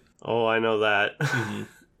play. Oh, I know that. Mm-hmm.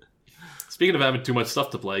 Speaking of having too much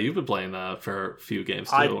stuff to play, you've been playing for a few games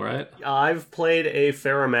too, right? I've played a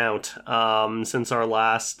fair amount since our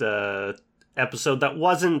last episode. That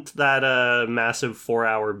wasn't that massive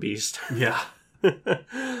 4-hour beast. Yeah.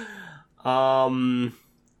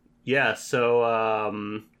 Yeah, so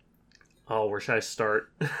where should I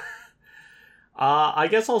start? I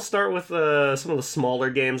guess I'll start with some of the smaller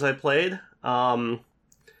games I played.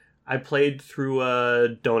 I played through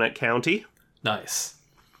Donut County. Nice.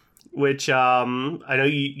 Which I know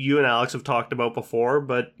you and Alex have talked about before,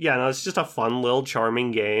 but yeah, no, it's just a fun little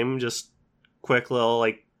charming game, just quick little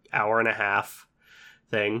like hour and a half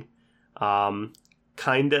thing.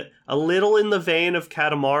 Kind of a little in the vein of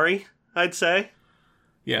Katamari, I'd say.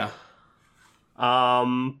 Yeah.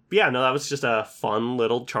 Yeah, no, that was just a fun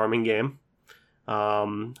little charming game.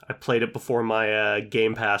 I played it before my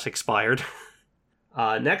Game Pass expired.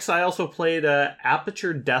 Next, I also played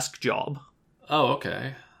Aperture Desk Job. Oh,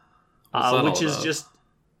 okay. Which is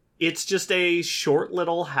it's just a short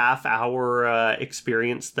little half-hour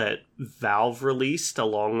experience that Valve released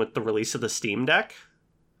along with the release of the Steam Deck.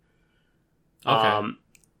 Okay.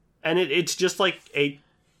 And it's just like a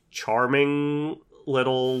charming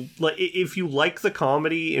little... If you like the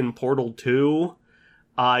comedy in Portal 2,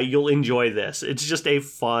 you'll enjoy this. It's just a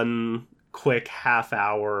fun, quick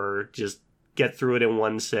half-hour, just get through it in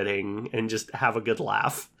one sitting and just have a good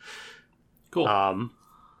laugh. Cool.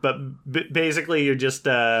 But basically, you're just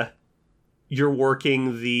you're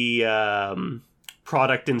working the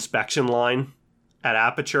product inspection line at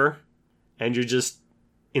Aperture, and you're just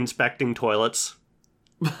inspecting toilets.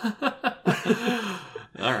 All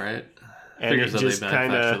right. And Figures it that just they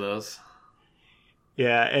manufacture those.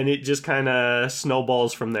 Yeah, and it just kind of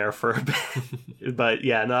snowballs from there for a bit. But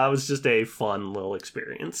yeah, no, it was just a fun little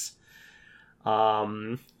experience.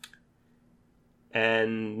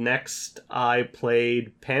 And next, I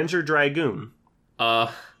played Panzer Dragoon.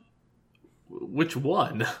 Which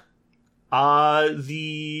one?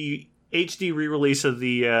 The HD re-release of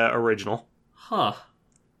the original. Huh.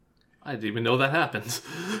 I didn't even know that happened.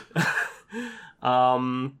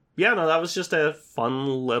 Yeah, no, that was just a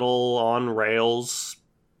fun little on-rails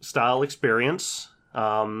style experience.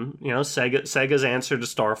 Sega's answer to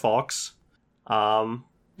Star Fox. Yeah,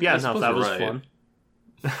 no, that was fun.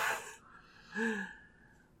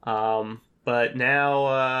 But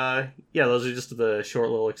now, those are just the short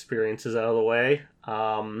little experiences out of the way.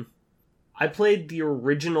 I played the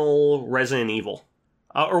original Resident Evil.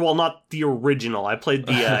 Not the original. I played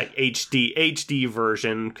the HD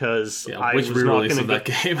version because I was not going to that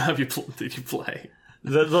game. Did you play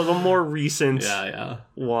the more recent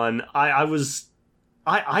one? I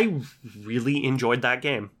really enjoyed that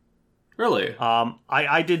game. Really?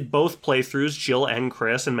 I did both playthroughs, Jill and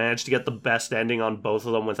Chris, and managed to get the best ending on both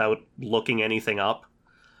of them without looking anything up.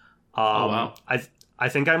 Oh, wow. I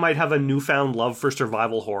think I might have a newfound love for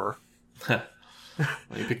survival horror. Well,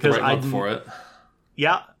 you picked the right month for it.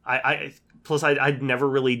 Yeah, plus I'd never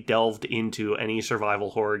really delved into any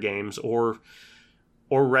survival horror games or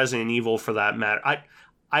Resident Evil for that matter.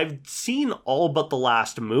 I've seen all but the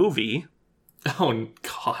last movie. Oh,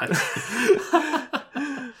 God.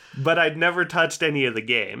 But I'd never touched any of the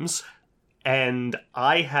games. And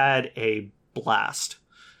I had a blast.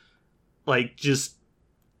 Like, just...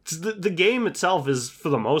 The game itself is, for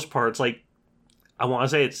the most part, it's like... I want to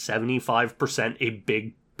say it's 75% a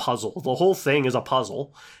big puzzle. The whole thing is a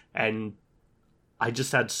puzzle. And I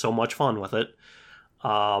just had so much fun with it.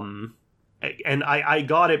 And I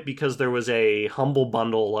got it because there was a Humble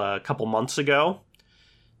Bundle a couple months ago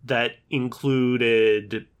that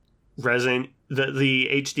included the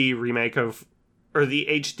HD remake of, or the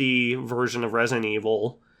HD version of Resident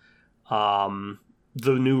Evil, the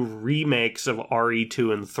new remakes of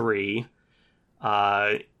RE2 and 3.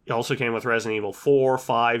 It also came with Resident Evil 4,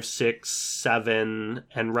 5, 6, 7,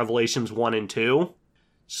 and Revelations 1 and 2.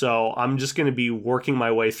 So I'm just going to be working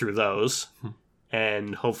my way through those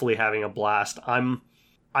and hopefully having a blast. I'm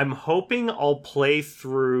hoping I'll get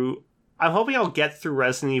through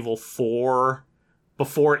Resident Evil 4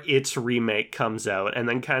 before its remake comes out, and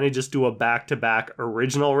then kind of just do a back-to-back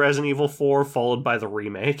original Resident Evil 4 followed by the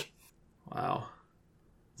remake. Wow.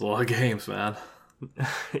 It's a lot of games, man.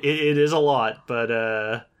 It is a lot, but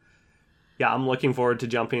yeah, I'm looking forward to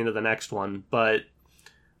jumping into the next one. But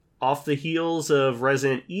off the heels of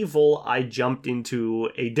Resident Evil, I jumped into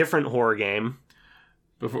a different horror game.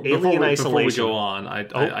 Before we go on,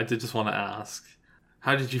 I did just want to ask,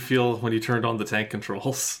 how did you feel when you turned on the tank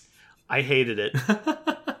controls? I hated it.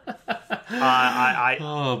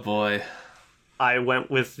 Oh boy. I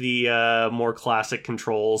went with the more classic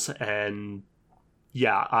controls, and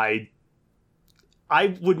yeah, I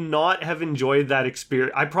would not have enjoyed that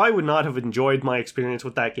experience. I probably would not have enjoyed my experience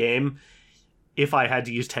with that game if I had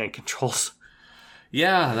to use tank controls.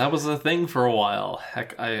 Yeah, that was a thing for a while.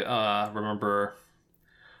 Heck, I remember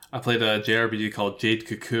I played a JRPG called Jade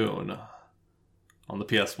Cocoon on the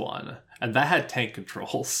PS1, and that had tank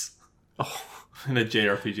controls in a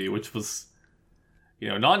JRPG, which was,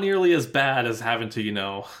 not nearly as bad as having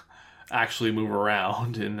to, actually move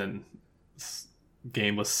around in a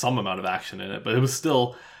game with some amount of action in it, but it was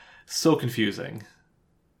still so confusing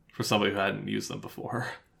for somebody who hadn't used them before.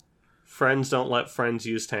 Friends don't let friends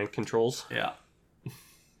use tank controls. Yeah.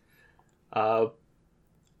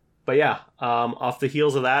 But yeah, off the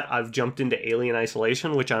heels of that, I've jumped into Alien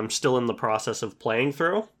Isolation, which I'm still in the process of playing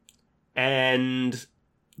through. And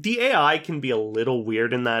the AI can be a little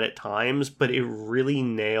weird in that at times, but it really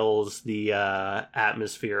nails the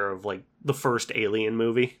atmosphere of, like, the first Alien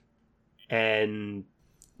movie. And,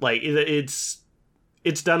 like, it's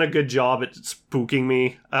done a good job at spooking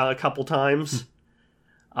me a couple times.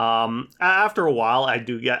 After a while, I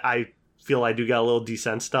feel I do get a little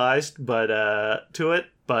desensitized to it,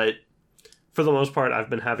 but for the most part, I've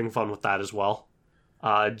been having fun with that as well.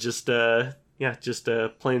 Just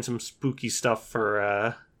playing some spooky stuff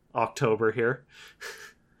for October here.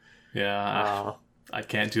 Yeah, I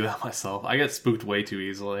can't do that myself. I get spooked way too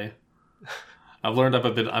easily. I've learned I'm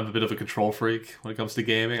a bit of a control freak when it comes to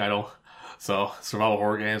gaming. So survival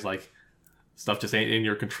horror games, like, stuff just ain't in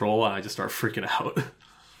your control, and I just start freaking out.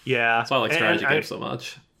 Yeah. That's why I like strategy games so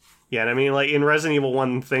much. Yeah, and I mean, like, in Resident Evil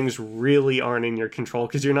 1, things really aren't in your control,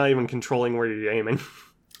 because you're not even controlling where you're aiming.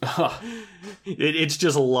 It's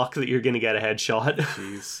just luck that you're going to get a headshot.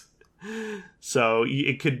 Jeez. So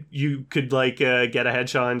you could get a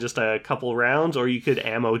headshot in just a couple rounds, or you could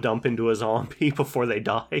ammo dump into a zombie before they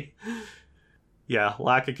die. Yeah,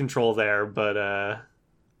 lack of control there, but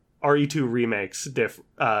RE2 remakes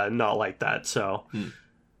not like that, so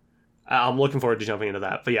I'm looking forward to jumping into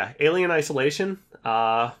that. But yeah, Alien Isolation,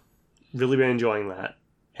 really been enjoying that.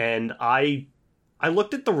 And I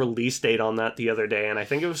looked at the release date on that the other day, and I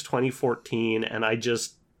think it was 2014, and I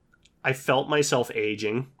felt myself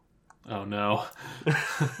aging. Oh no.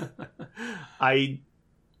 I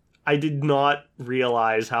did not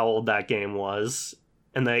realize how old that game was,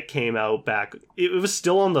 and that it came out back... It was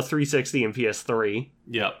still on the 360 and PS3.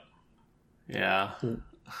 Yep. Yeah.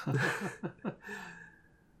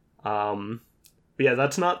 But yeah,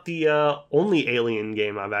 that's not the only Alien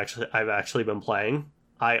game I've actually been playing.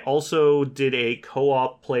 I also did a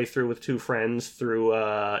co-op playthrough with two friends through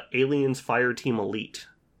Aliens Fireteam Elite.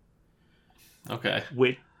 Okay.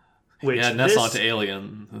 Which yeah, that's on to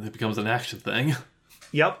Alien. It becomes an action thing.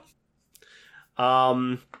 Yep.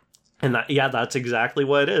 And that's exactly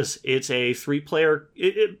what it is. It's a 3-player,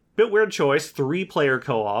 bit weird choice, 3-player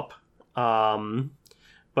co-op,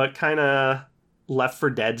 but kind of Left 4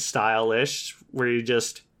 Dead style-ish, where you're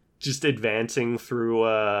just advancing through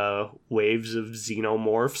waves of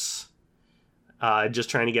xenomorphs, just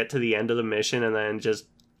trying to get to the end of the mission, and then just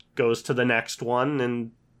goes to the next one,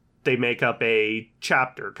 and they make up a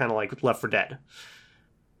chapter, kind of like Left 4 Dead.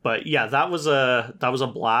 But yeah, that was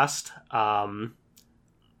a blast.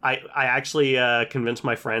 I actually convinced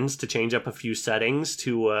my friends to change up a few settings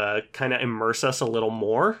to kind of immerse us a little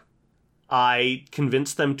more. I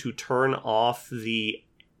convinced them to turn off the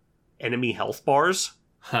enemy health bars.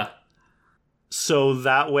 Huh. So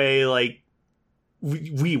that way, like,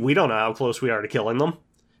 we don't know how close we are to killing them.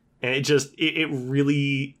 And it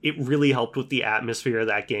really helped with the atmosphere of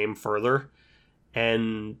that game further.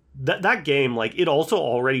 And that game, like, it also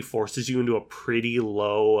already forces you into a pretty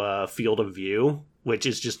low field of view, which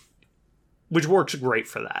works great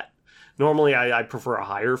for that. Normally, I prefer a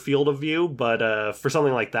higher field of view, but for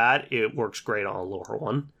something like that, it works great on a lower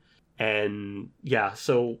one. And yeah,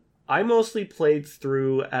 so I mostly played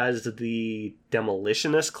through as the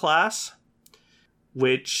Demolitionist class,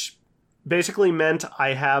 which basically meant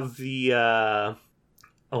I have the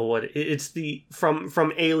it's the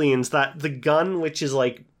from Aliens, that the gun which is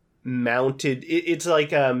like mounted. It's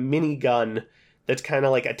like a mini gun that's kind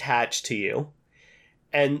of like attached to you.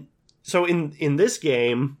 And so in this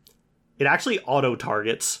game, it actually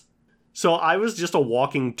auto-targets. So I was just a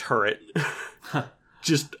walking turret.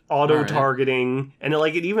 Just auto-targeting. Right. And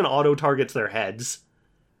it even auto-targets their heads.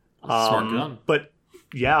 Smart gun. But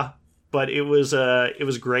yeah. But it was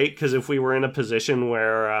great, because if we were in a position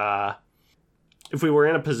where... if we were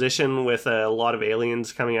in a position with a lot of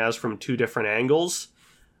aliens coming at us from 2 different angles,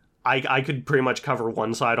 I could pretty much cover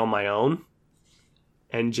one side on my own.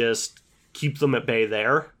 And just keep them at bay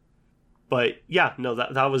there. But yeah, no,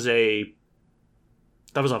 that was a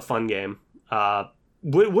fun game.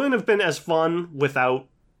 Wouldn't have been as fun without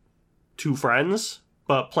 2 friends,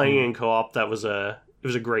 but playing in co-op, it was a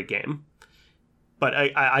great game. But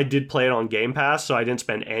I did play it on Game Pass, so I didn't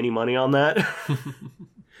spend any money on that.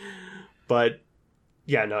 But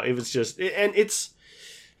yeah, no, it was just, and it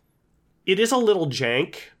is a little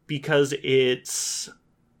jank, because it's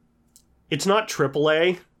not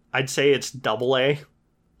AAA. I'd say it's AA.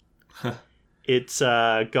 It's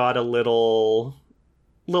got a little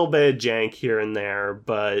bit of jank here and there,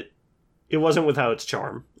 but it wasn't without its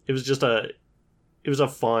charm. It was just a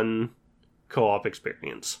fun co-op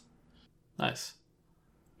experience. Nice.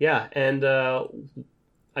 Yeah, and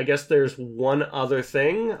I guess there's one other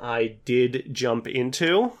thing I did jump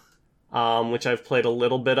into, which I've played a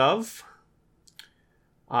little bit of.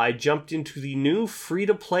 I jumped into the new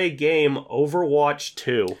free-to-play game Overwatch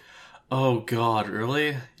 2. Oh god,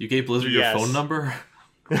 really? You gave Blizzard your phone number?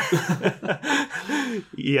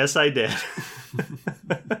 Yes, I did.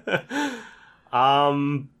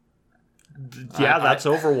 That's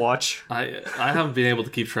Overwatch. I haven't been able to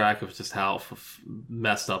keep track of just how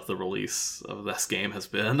messed up the release of this game has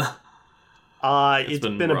been. It's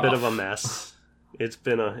been a bit of a mess. It's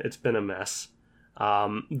been a mess.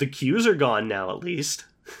 The queues are gone now, at least.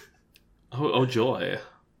 Oh joy.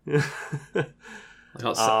 I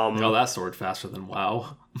got that sword faster than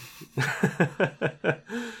WoW.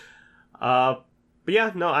 But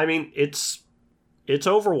yeah, no, I mean, it's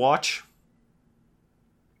Overwatch.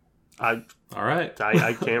 All right.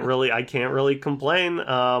 I can't really complain.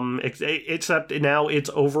 Except now it's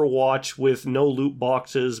Overwatch with no loot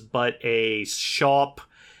boxes, but a shop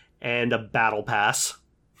and a battle pass.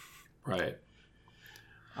 Right.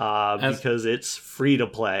 Because it's free to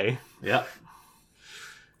play. Yeah.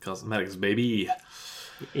 Cosmetics, baby.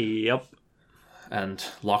 Yep. And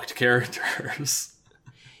locked characters.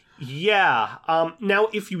 Yeah. Now,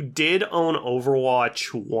 if you did own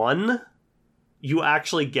Overwatch 1, you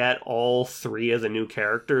actually get all 3 of the new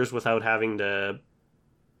characters without having to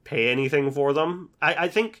pay anything for them. I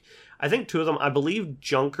think 2 of them, I believe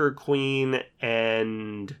Junker Queen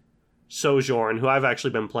and Sojourn, who I've actually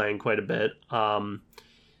been playing quite a bit,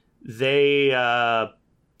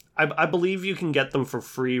 I believe you can get them for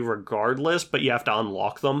free regardless, but you have to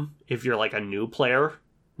unlock them if you're like a new player.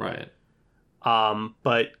 Right.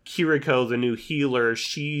 But Kiriko, the new healer,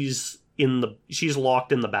 she's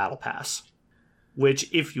locked in the battle pass.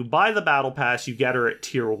 Which, if you buy the battle pass, you get her at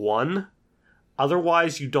tier 1.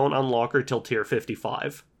 Otherwise, you don't unlock her till tier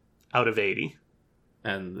 55 out of 80.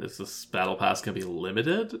 And is this battle pass going to be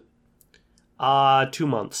limited? 2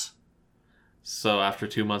 months. So after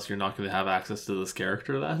 2 months, you're not going to have access to this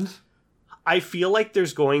character then? I feel like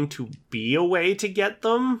there's going to be a way to get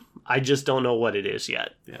them. I just don't know what it is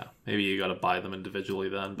yet. Yeah, maybe you got to buy them individually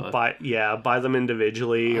then. But buy them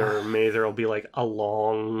individually, or maybe there'll be like a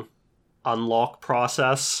long unlock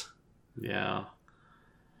process. Yeah.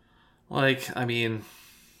 Like, I mean,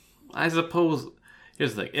 I suppose,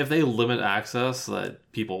 here's the thing. If they limit access so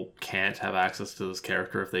that people can't have access to this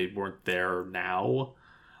character if they weren't there now,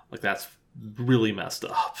 like, that's really messed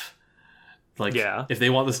up. Like, if they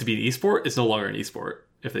want this to be an esport, it's no longer an esport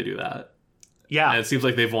if they do that. Yeah. And it seems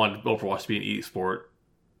like they've wanted Overwatch to be an esport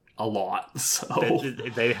a lot, so...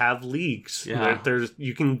 They have leagues. Yeah.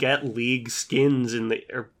 You can get league skins in the...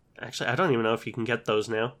 Actually, I don't even know if you can get those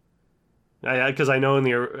now. Because I know in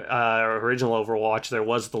the original Overwatch there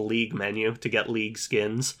was the league menu to get league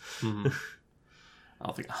skins. Mm-hmm. I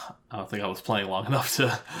don't think I was playing long enough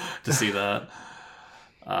to see that.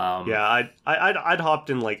 Yeah, I'd hopped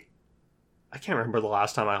in like, I can't remember the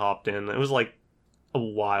last time I hopped in. It was like a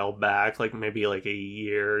while back, like maybe like a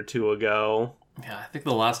year or two ago. Yeah, I think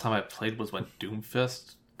the last time I played was when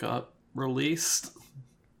Doomfist got released.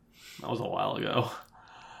 That was a while ago.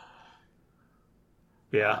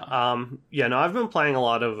 Yeah. No, I've been playing a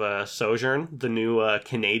lot of Sojourn, the new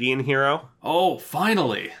Canadian hero. Oh,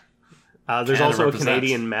 finally! There's also a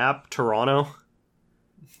Canadian map, Toronto.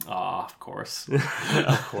 Ah, of course.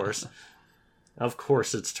 Of course. Of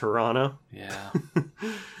course it's Toronto. Yeah.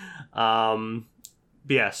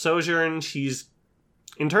 But yeah, Sojourn, she's...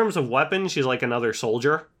 In terms of weapons, she's like another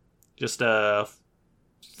soldier. Just a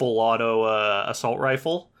full auto assault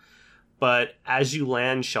rifle. But as you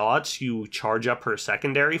land shots, you charge up her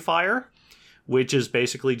secondary fire, which is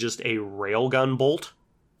basically just a railgun bolt.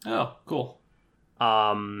 Oh, cool.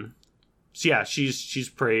 So yeah, she's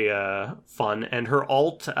pretty fun, and her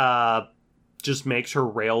ult just makes her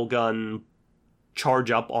railgun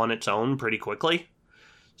charge up on its own pretty quickly.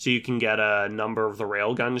 So you can get a number of the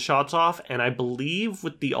railgun shots off, and I believe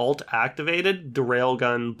with the ult activated, the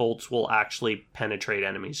railgun bolts will actually penetrate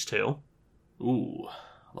enemies too. Ooh.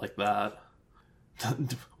 Like that.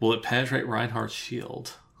 Will it penetrate Reinhardt's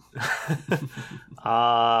shield?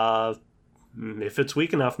 If it's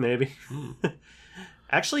weak enough, maybe.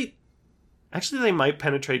 Actually, they might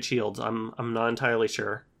penetrate shields. I'm not entirely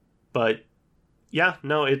sure, but yeah,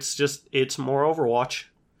 no, it's more Overwatch.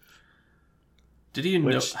 Do you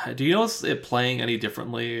notice it playing any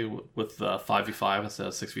differently with 5v5 instead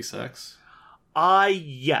of 6v6?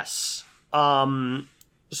 Yes.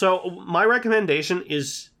 So my recommendation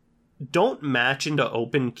is don't match into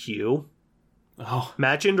open queue. Oh.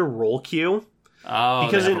 Match into role queue. Oh,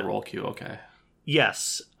 because they have a role queue, okay.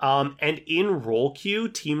 Yes. And in role queue,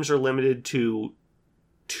 teams are limited to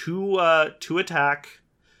two attack,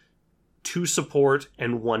 2 support,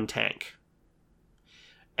 and 1 tank.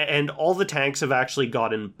 And all the tanks have actually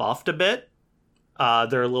gotten buffed a bit.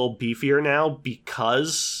 They're a little beefier now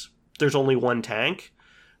because there's only 1 tank.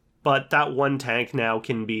 But that 1 tank now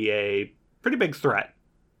can be a pretty big threat.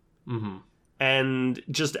 Mm-hmm. And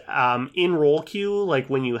just in role queue,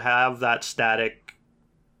 like when you have that static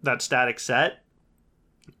set,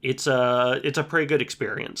 it's a pretty good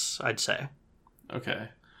experience, I'd say. Okay.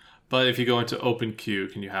 But if you go into open queue,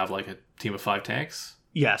 can you have like a team of 5 tanks?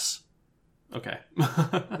 Yes. Okay.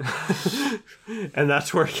 And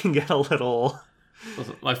that's where it can get a little...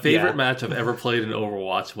 Listen, my favorite match I've ever played in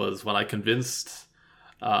Overwatch was when I convinced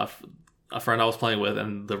a friend I was playing with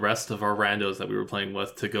and the rest of our randos that we were playing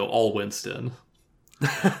with to go all Winston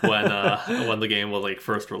when the game was like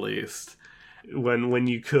first released. When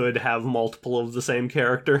you could have multiple of the same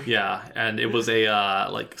character. Yeah, and it was a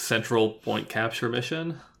like central point capture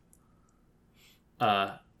mission.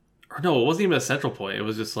 Or no, it wasn't even a central point. It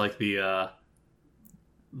was just like the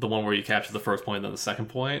one where you capture the first point and then the second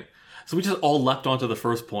point. So we just all leapt onto the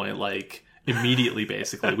first point like immediately,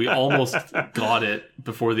 basically. We almost got it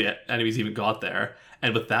before the enemies even got there.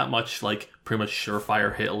 And with that much, like, pretty much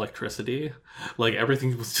surefire hit electricity, like,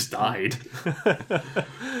 everything was just died.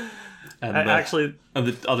 And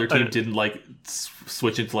the other team didn't, like,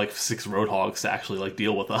 switch into, like, 6 Roadhogs to actually, like,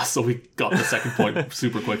 deal with us. So we got the second point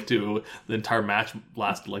super quick, too. The entire match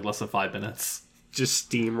lasted, like, less than 5 minutes. Just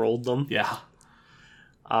steamrolled them. Yeah.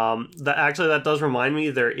 That does remind me,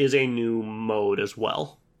 there is a new mode as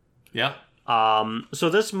well. Yeah. So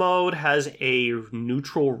this mode has a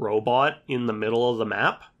neutral robot in the middle of the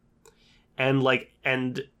map, and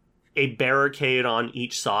a barricade on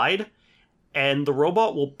each side, and the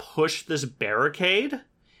robot will push this barricade,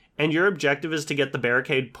 and your objective is to get the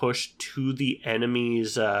barricade pushed to the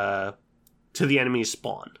enemy's spawn.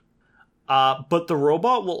 But the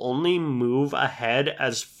robot will only move ahead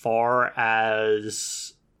as far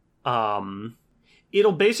as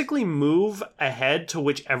it'll basically move ahead to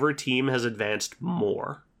whichever team has advanced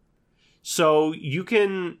more. So it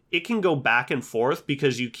can go back and forth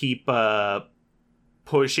because you keep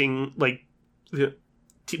pushing, like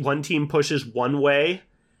one team pushes one way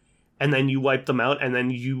and then you wipe them out, and then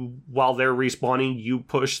while they're respawning, you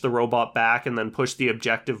push the robot back and then push the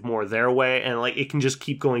objective more their way, and like it can just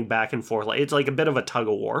keep going back and forth. Like it's like a bit of a tug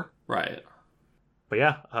of war. Right. But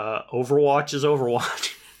yeah, Overwatch is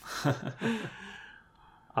Overwatch.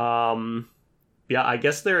 Yeah, I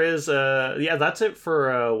guess there is yeah, that's it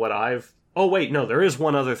for what I've... Oh wait, no, there is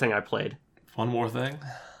one other thing I played. One more thing?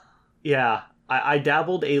 Yeah, I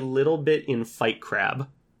dabbled a little bit in Fight Crab.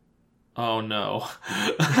 Oh no.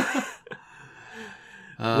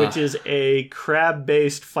 Which is a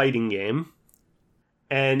crab-based fighting game.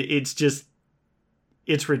 And it's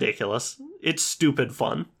ridiculous. It's stupid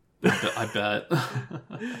fun. I bet.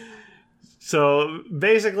 So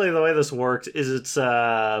basically the way this works is it's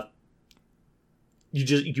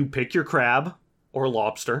you pick your crab or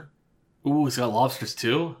lobster. Ooh, it's got lobsters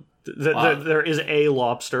too? There is a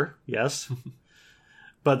lobster, yes.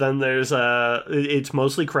 But then there's it's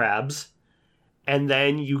mostly crabs, and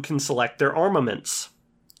then you can select their armaments.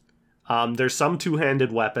 There's some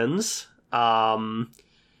two-handed weapons, or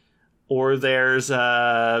there's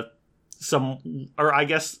some, or I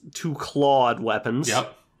guess two-clawed weapons.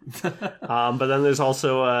 Yep. But then there's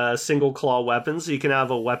also single-claw weapons. You can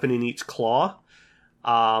have a weapon in each claw,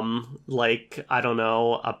 like I don't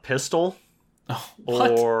know, a pistol,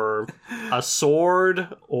 or a sword,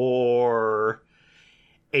 or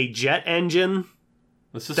a jet engine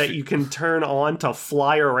that you can turn on to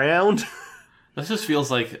fly around. This just feels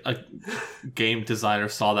like a game designer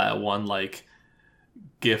saw that one like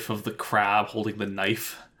gif of the crab holding the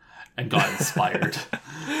knife and got inspired.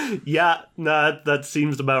 Yeah, no, that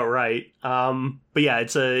seems about right. But yeah,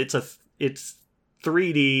 it's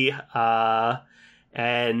 3D,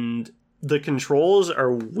 and the controls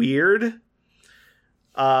are weird.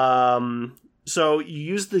 So you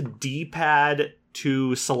use the D-pad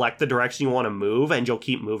to select the direction you want to move, and you'll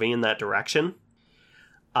keep moving in that direction.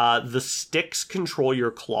 The sticks control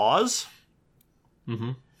your claws.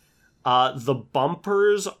 Mm-hmm. The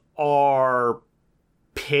bumpers are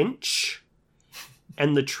pinch,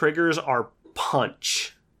 and the triggers are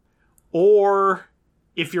punch. Or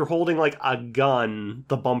if you're holding like a gun,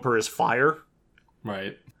 the bumper is fire.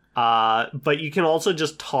 Right. But you can also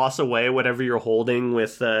just toss away whatever you're holding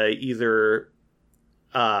with either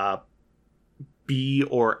B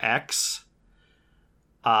or X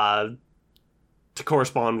to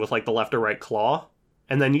correspond with like the left or right claw.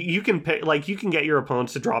 And then you can pick, like, you can get your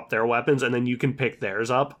opponents to drop their weapons, and then you can pick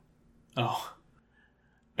theirs up. Oh.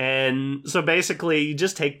 And so basically you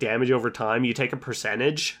just take damage over time. You take a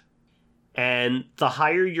percentage, and the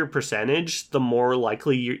higher your percentage, the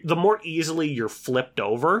more easily you're flipped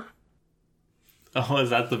over. Oh, is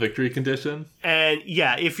that the victory condition? And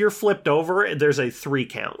yeah, if you're flipped over, there's a 3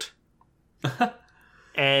 count.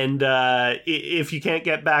 And if you can't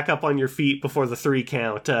get back up on your feet before the 3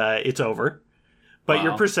 count, it's over. But wow.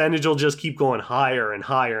 Your percentage will just keep going higher and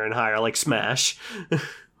higher and higher, like Smash.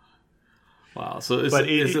 Wow. So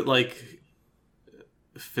is it like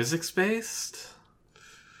physics-based?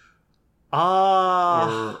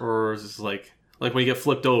 Or is this like when you get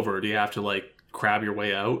flipped over, do you have to like crab your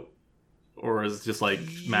way out? Or is it just like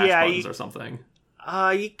mash buttons or something?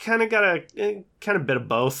 You kind of gotta bit of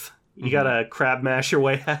both. You gotta crab mash your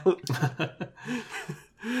way out.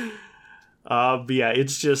 But yeah,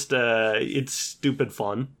 it's just it's stupid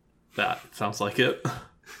fun. That sounds like it.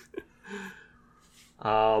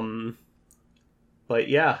 But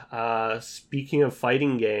yeah, speaking of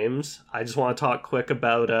fighting games, I just want to talk quick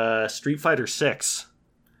about Street Fighter 6.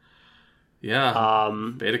 Yeah.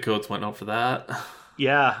 Beta codes went out for that.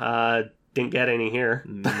 Yeah, didn't get any here.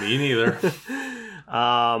 Me neither.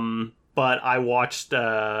 But I watched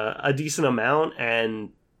a decent amount, and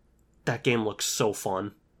that game looks so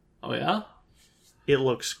fun. Oh yeah? It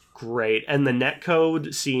looks great, and the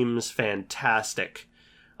netcode seems fantastic.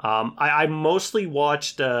 I mostly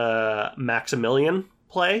watched Maximilian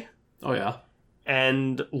play. Oh yeah.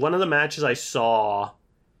 And one of the matches I saw,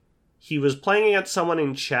 he was playing against someone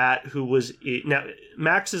in chat who was... Now,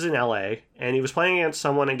 Max is in LA, and he was playing against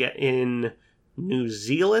someone in New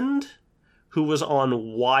Zealand who was on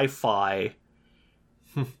Wi-Fi.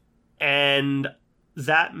 And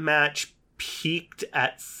that match peaked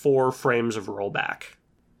at 4 frames of rollback.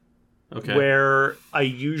 Okay. Where a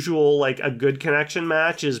usual, like, a good connection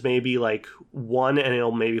match is maybe, like, 1, and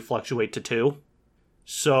it'll maybe fluctuate to 2.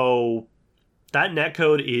 So, that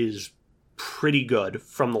netcode is pretty good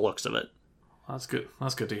from the looks of it. That's good.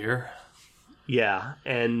 That's good to hear. Yeah,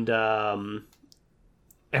 and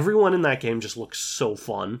everyone in that game just looks so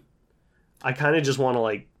fun. I kind of just want to,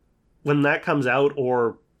 like, when that comes out,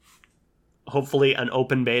 or hopefully an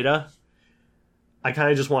open beta, I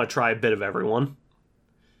kind of just want to try a bit of everyone.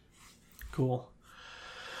 Cool.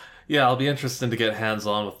 Yeah, I'll be interested to get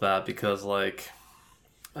hands-on with that because, like,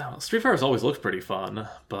 I don't know, Street Fighter's always looked pretty fun,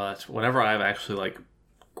 but whenever I've actually, like,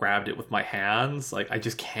 grabbed it with my hands, like, I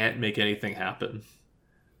just can't make anything happen.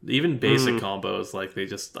 Even basic combos, like, they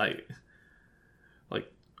just, like,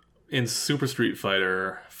 in Super Street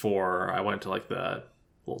Fighter 4, I went to, like, the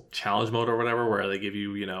little challenge mode or whatever, where they give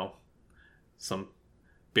you, you know, some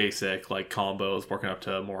basic, like, combos, working up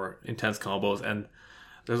to more intense combos, and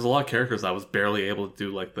there's a lot of characters I was barely able to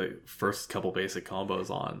do, like, the first couple basic combos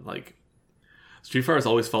on. Like, Street Fighter's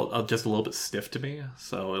always felt just a little bit stiff to me,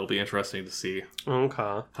 so it'll be interesting to see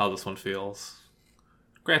how this one feels.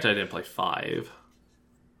 Granted, I didn't play 5,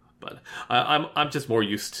 but I'm just more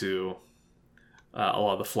used to a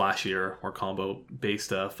lot of the flashier, more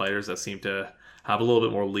combo-based fighters that seem to have a little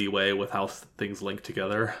bit more leeway with how things link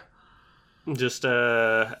together. Just,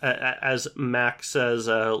 as Max says,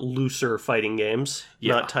 looser fighting games,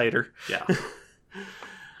 not tighter. Yeah.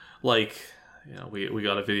 Like, you know, we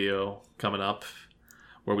got a video coming up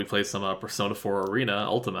where we played some Persona 4 Arena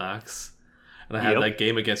Ultimax, and I had that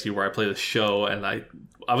game against you where I played the show, and I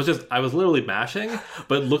was literally mashing,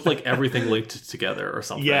 but it looked like everything linked together or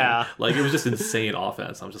something. Yeah. Like, it was just insane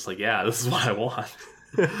offense. I'm just like, yeah, this is what I want.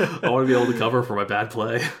 I want to be able to cover for my bad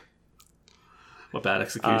play. My bad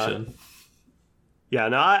execution. Yeah,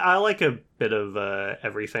 no, I like a bit of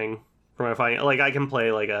everything for my fighting. Like, I can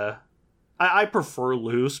play, like, I prefer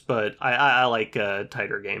loose, but I like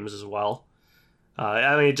tighter games as well.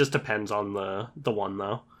 I mean, it just depends on the one,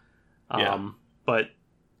 though. But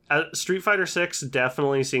Street Fighter 6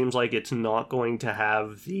 definitely seems like it's not going to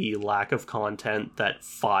have the lack of content that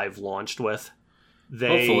 5 launched with.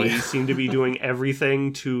 They seem to be doing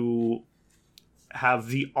everything to have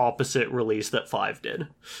the opposite release that 5 did.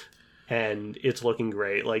 And it's looking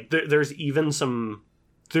great. Like, there's even some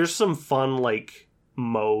fun, like,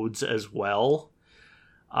 modes as well.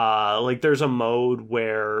 Like, there's a mode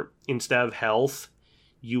where instead of health,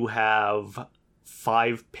 you have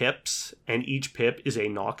 5 pips, and each pip is a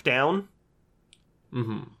knockdown.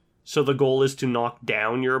 Mm-hmm. So the goal is to knock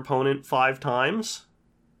down your opponent 5 times,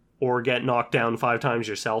 or get knocked down 5 times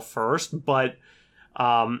yourself first, but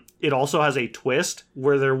it also has a twist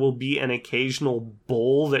where there will be an occasional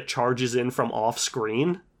bull that charges in from off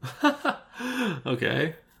screen.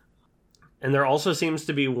 Okay. And there also seems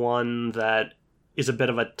to be one that is a bit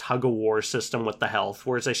of a tug-of-war system with the health,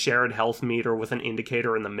 where it's a shared health meter with an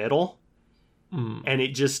indicator in the middle. And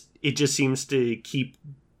it just seems to keep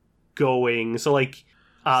going. So, like,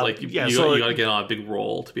 you gotta get on a big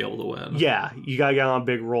roll to be able to win. Yeah, you gotta get on a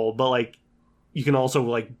big roll, but, like, you can also,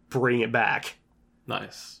 like, bring it back.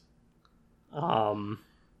 Nice. But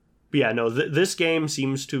yeah, no, this game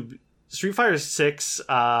seems to Street Fighter 6,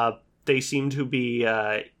 they seem to be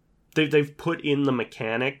they've put in the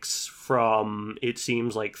mechanics from, it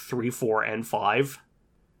seems, like 3, 4, and 5.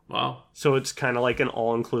 Wow. So it's kind of like an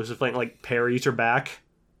all-inclusive thing. Like, parries are back.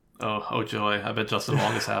 Oh joy! I bet Justin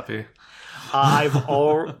Wong is happy. I've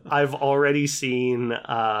already seen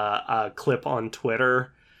a clip on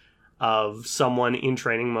Twitter of someone in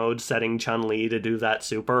training mode setting Chun-Li to do that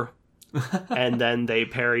super, and then they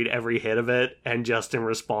parried every hit of it, and Justin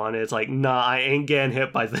responded, "It's like, nah, I ain't getting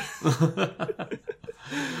hit by this."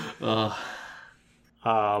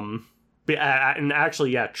 And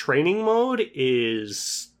actually, yeah, training mode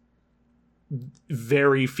is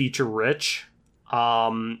very feature rich.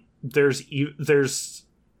 There's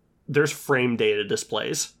frame data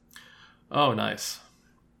displays. Oh, nice.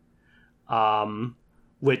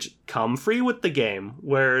 Which come free with the game,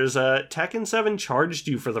 whereas Tekken 7 charged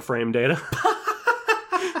you for the frame data.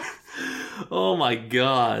 Oh my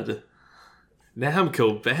god.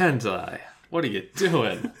 Namco Bandai. What are you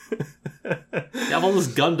doing? You have all this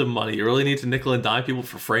Gundam money. You really need to nickel and dime people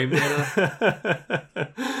for frame data?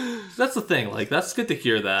 That's the thing. Like, that's good to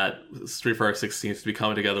hear that Street Fighter 6 seems to be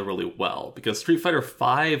coming together really well. Because Street Fighter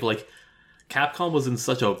 5, like, Capcom was in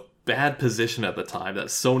such a bad position at the time that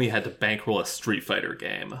Sony had to bankroll a Street Fighter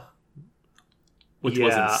game. Which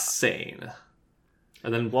was insane.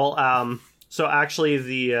 And then... Well, so actually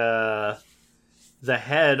the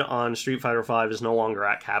head on Street Fighter 5 is no longer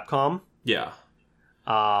at Capcom. Yeah.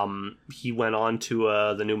 He went on to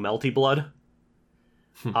the new Melty Blood.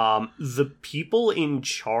 The people in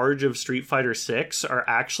charge of Street Fighter 6 are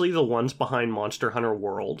actually the ones behind Monster Hunter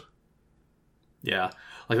World. Yeah.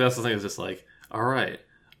 Like, that's the thing, is just like, alright,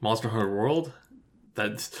 Monster Hunter World?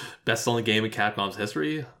 That's best-selling game in Capcom's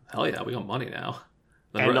history? Hell yeah, we got money now.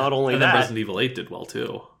 And not only that... And then Resident Evil 8 did well,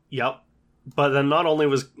 too. Yep. But then not only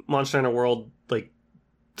was Monster Hunter World like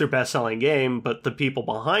their best-selling game, but the people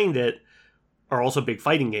behind it are also big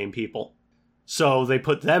fighting game people. So they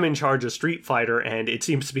put them in charge of Street Fighter, and it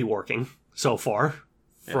seems to be working so far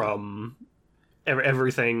from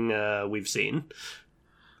everything we've seen.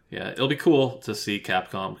 Yeah, it'll be cool to see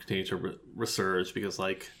Capcom continue to resurge because,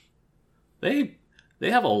 like, they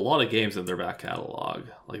have a lot of games in their back catalog.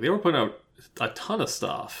 Like, they were putting out a ton of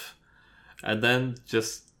stuff, and then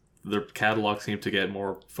just their catalog seemed to get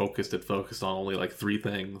more focused on only like 3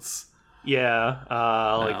 things. Yeah,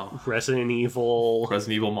 like Resident Evil,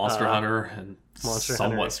 Monster Hunter, and Monster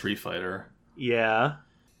somewhat Hunter. Street Fighter. Yeah,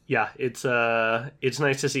 it's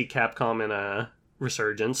nice to see Capcom in a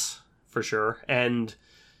resurgence for sure, and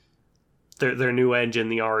their new engine,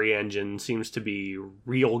 the RE engine, seems to be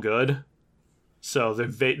real good. So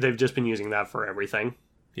they've just been using that for everything.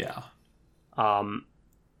 Yeah. And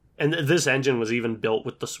this engine was even built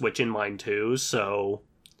with the Switch in mind too, so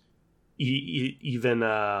even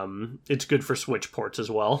it's good for Switch ports as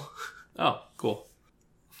well. Oh, cool.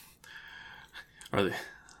 Are they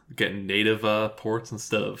getting native ports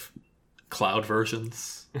instead of cloud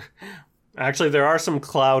versions? Actually, there are some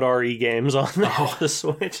cloud RE games on the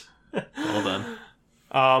Switch. Well done.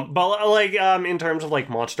 But like in terms of like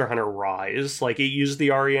Monster Hunter Rise, like it used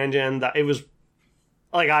the RE engine. That it was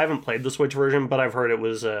like I haven't played the Switch version, but I've heard it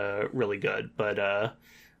was really good. But I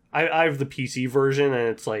have the PC version, and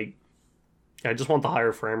it's like I just want the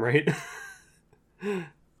higher frame rate.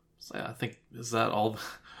 So I think is that all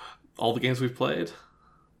the games we've played?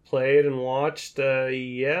 Played and watched,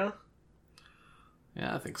 yeah.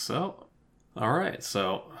 Yeah, I think so. All right,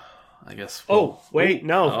 so I guess. No,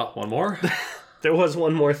 one more. There was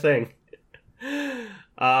one more thing.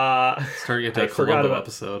 It's turning into a Columbo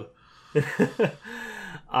episode.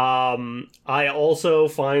 I also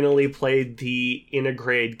finally played the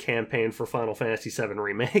Intergrade campaign for Final Fantasy VII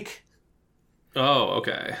Remake. Oh,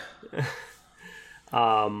 okay.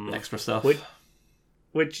 Extra stuff.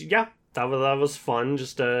 Which yeah, that was fun.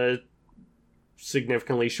 Just a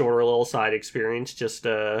significantly shorter little side experience. Just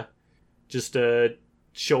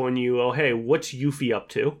showing you, oh hey, what's Yuffie up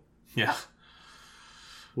to? Yeah.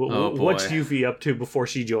 What's Yuffie up to before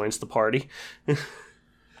she joins the party?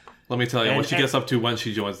 Let me tell you what she gets up to when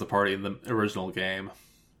she joins the party in the original game.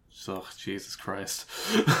 So, Jesus Christ.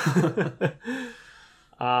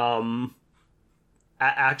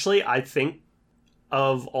 Actually, I think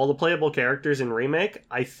of all the playable characters in Remake,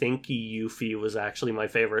 I think Yuffie was actually my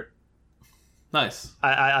favorite. Nice.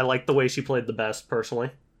 I like the way she played the best,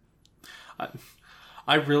 personally. I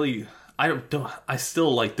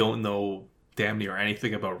still like don't know damn near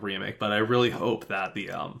anything about Remake, but I really hope that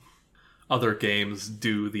the other games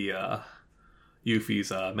do the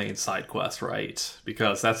Yuffie's main side quest right,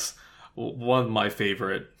 because that's one of my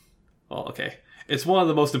favorite. Well, okay, it's one of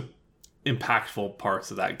the most impactful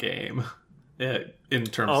parts of that game in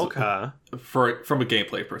terms of from a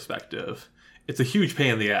gameplay perspective. It's a huge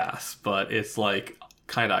pain in the ass, but it's like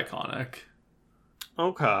kind of iconic.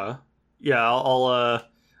 Okay,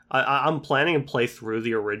 yeah, I'm planning to play through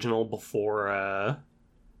the original before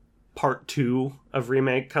part 2 of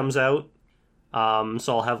Remake comes out. So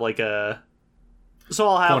I'll have a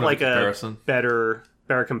better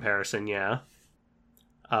comparison, yeah.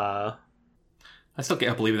 I still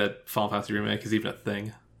can't believe that Final Fantasy Remake is even a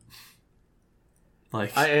thing.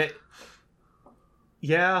 Like,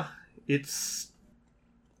 it's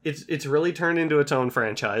really turned into its own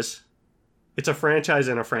franchise. It's a franchise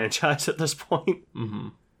in a franchise at this point. Mm-hmm.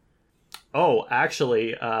 Oh,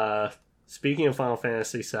 actually, speaking of Final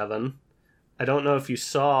Fantasy VII, I don't know if you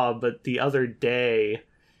saw, but the other day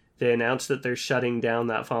they announced that they're shutting down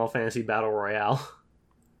that Final Fantasy Battle Royale.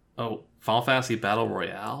 Oh, Final Fantasy Battle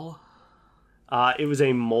Royale? It was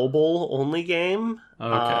a mobile-only game.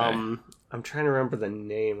 Okay. I'm trying to remember the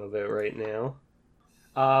name of it right now.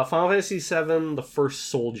 Final Fantasy VII: The First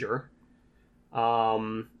Soldier.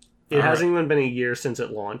 It hasn't even been a year since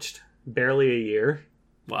it launched. Barely a year.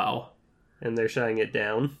 Wow. And they're shutting it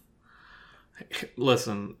down.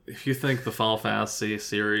 Listen, if you think the Final Fantasy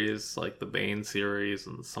series, like the main series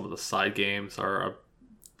and some of the side games, are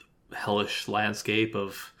a hellish landscape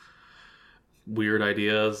of weird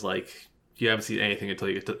ideas, like, you haven't seen anything until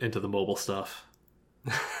you get into the mobile stuff.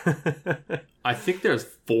 I think there's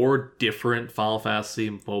 4 different Final Fantasy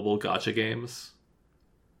mobile gacha games.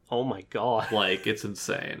 Oh my god. Like, it's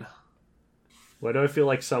insane. Why do I feel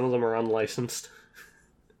like some of them are unlicensed?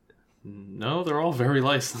 No, they're all very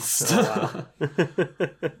licensed. Oh, wow.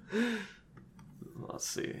 Let's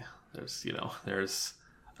see. There's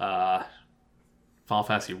Final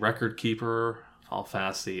Fantasy Record Keeper, Final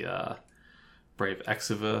Fantasy Brave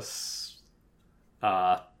Exvius,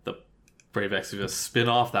 The Brave Exvius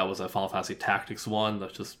spin-off, that was a Final Fantasy Tactics one.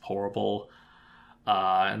 That's just horrible.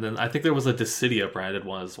 And then I think there was a Dissidia branded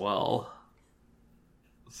one as well.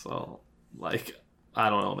 So, like, I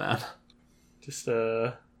don't know, man. Just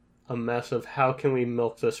a mess of how can we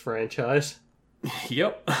milk this franchise.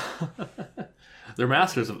 Yep. They're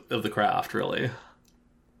masters of the craft, really.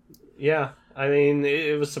 Yeah, I mean,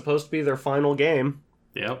 it was supposed to be their final game.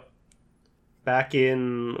 Yep. Back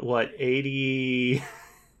in, 80...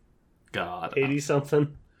 God.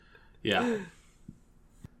 80-something? Yeah.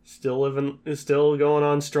 Still going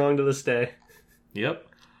on strong to this day. Yep.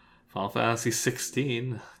 Final Fantasy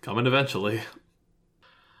 16 coming eventually.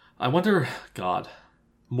 I wonder, God,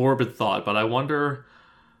 morbid thought, but I wonder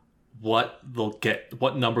what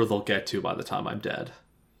number they'll get to by the time I'm dead.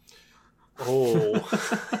 Oh.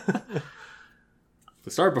 They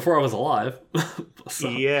started before I was alive. So,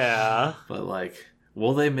 yeah. But, like,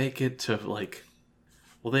 will they make it to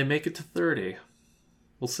 30?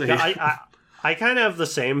 We'll see. Yeah, I kind of have the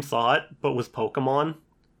same thought, but with Pokemon.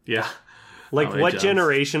 Yeah. Like, what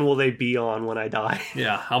generation will they be on when I die?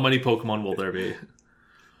 Yeah, how many Pokemon will there be?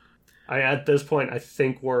 At this point, I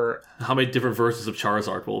think we're... How many different versions of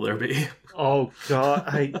Charizard will there be? Oh,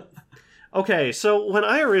 God. Okay, so when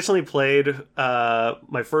I originally played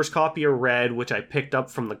my first copy of Red, which I picked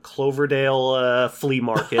up from the Cloverdale flea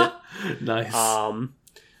market. Nice.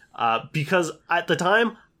 Because at the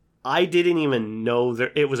time, I didn't even know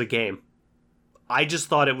that it was a game. I just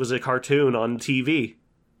thought it was a cartoon on TV.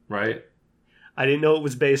 Right. I didn't know it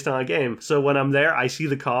was based on a game. So when I'm there, I see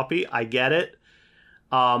the copy, I get it.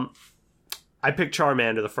 I picked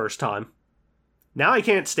Charmander the first time. Now I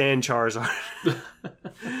can't stand Charizard.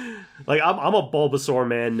 Like, I'm a Bulbasaur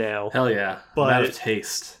man now. Hell yeah. But out of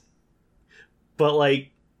taste. But,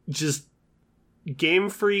 like, just Game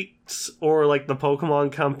Freak's or, like, the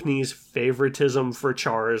Pokemon Company's favoritism for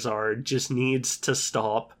Charizard just needs to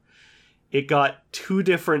stop. It got 2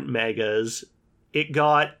 different Megas. It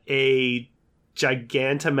got a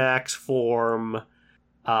Gigantamax form.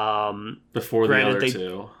 Before the other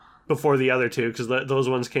two. Before the other two, because those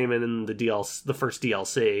ones came in the first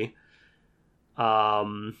DLC.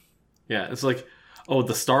 Yeah, it's like, oh,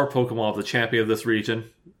 the star Pokemon of the champion of this region,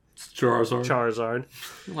 Charizard.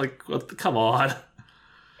 Like, come on.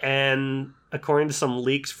 And according to some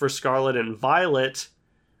leaks for Scarlet and Violet,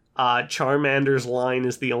 Charmander's line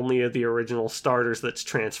is the only of the original starters that's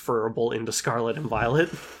transferable into Scarlet and Violet.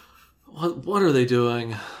 What are they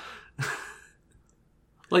doing?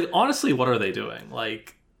 Like, honestly, what are they doing?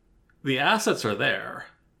 Like, the assets are there.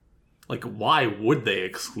 Like, why would they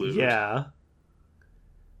exclude? Yeah.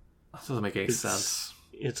 That doesn't make any sense.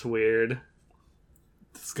 It's weird.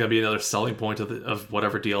 It's gonna be another selling point of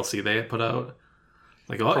whatever DLC they put out.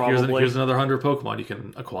 Like, oh, Probably. here's another 100 Pokemon you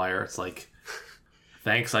can acquire. It's like,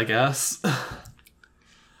 thanks, I guess.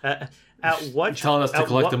 At what? You're telling us to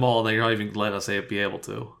collect them all, and then you're not even letting us be able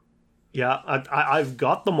to. Yeah, I've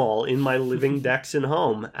got them all in my living decks in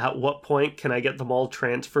home. At what point can I get them all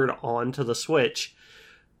transferred onto the Switch?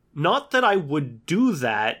 Not that I would do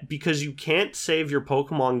that, because you can't save your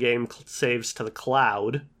Pokemon game saves to the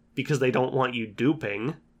cloud, because they don't want you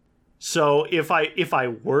duping. So if I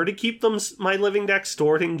were to keep my living deck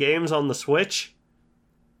stored in games on the Switch,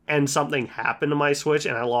 and something happened to my Switch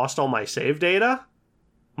and I lost all my save data,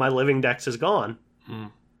 my living dex is gone.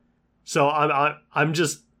 So I'm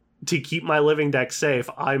just... To keep my living deck safe,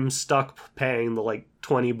 I'm stuck paying the, like,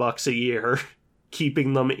 $20 a year,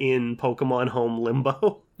 keeping them in Pokemon Home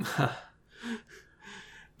limbo.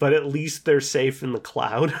 But at least they're safe in the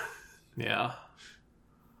cloud. Yeah.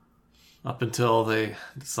 Up until they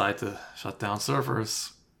decide to shut down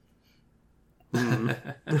servers. Alright,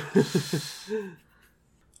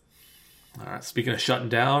 speaking of shutting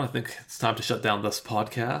down, I think it's time to shut down this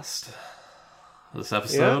podcast. This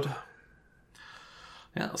episode.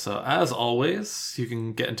 Yeah, so as always, you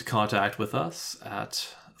can get into contact with us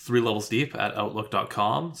at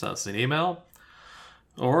 3levelsdeep@outlook.com. Send us an email.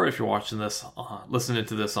 Or if you're watching this, listening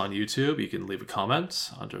to this on YouTube, you can leave a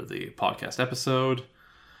comment under the podcast episode.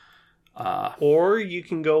 Or you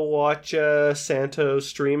can go watch Santo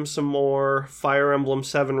stream some more Fire Emblem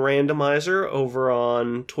 7 Randomizer over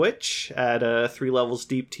on Twitch at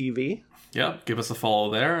 3levelsdeep TV. Yeah, give us a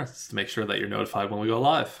follow there to make sure that you're notified when we go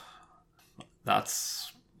live.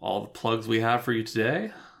 That's all the plugs we have for you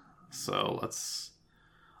today. So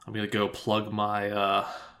I'm going to go plug my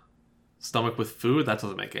stomach with food. That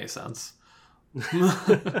doesn't make any sense. All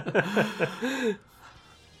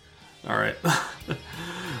right.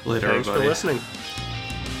 Later, Thanks everybody. for listening.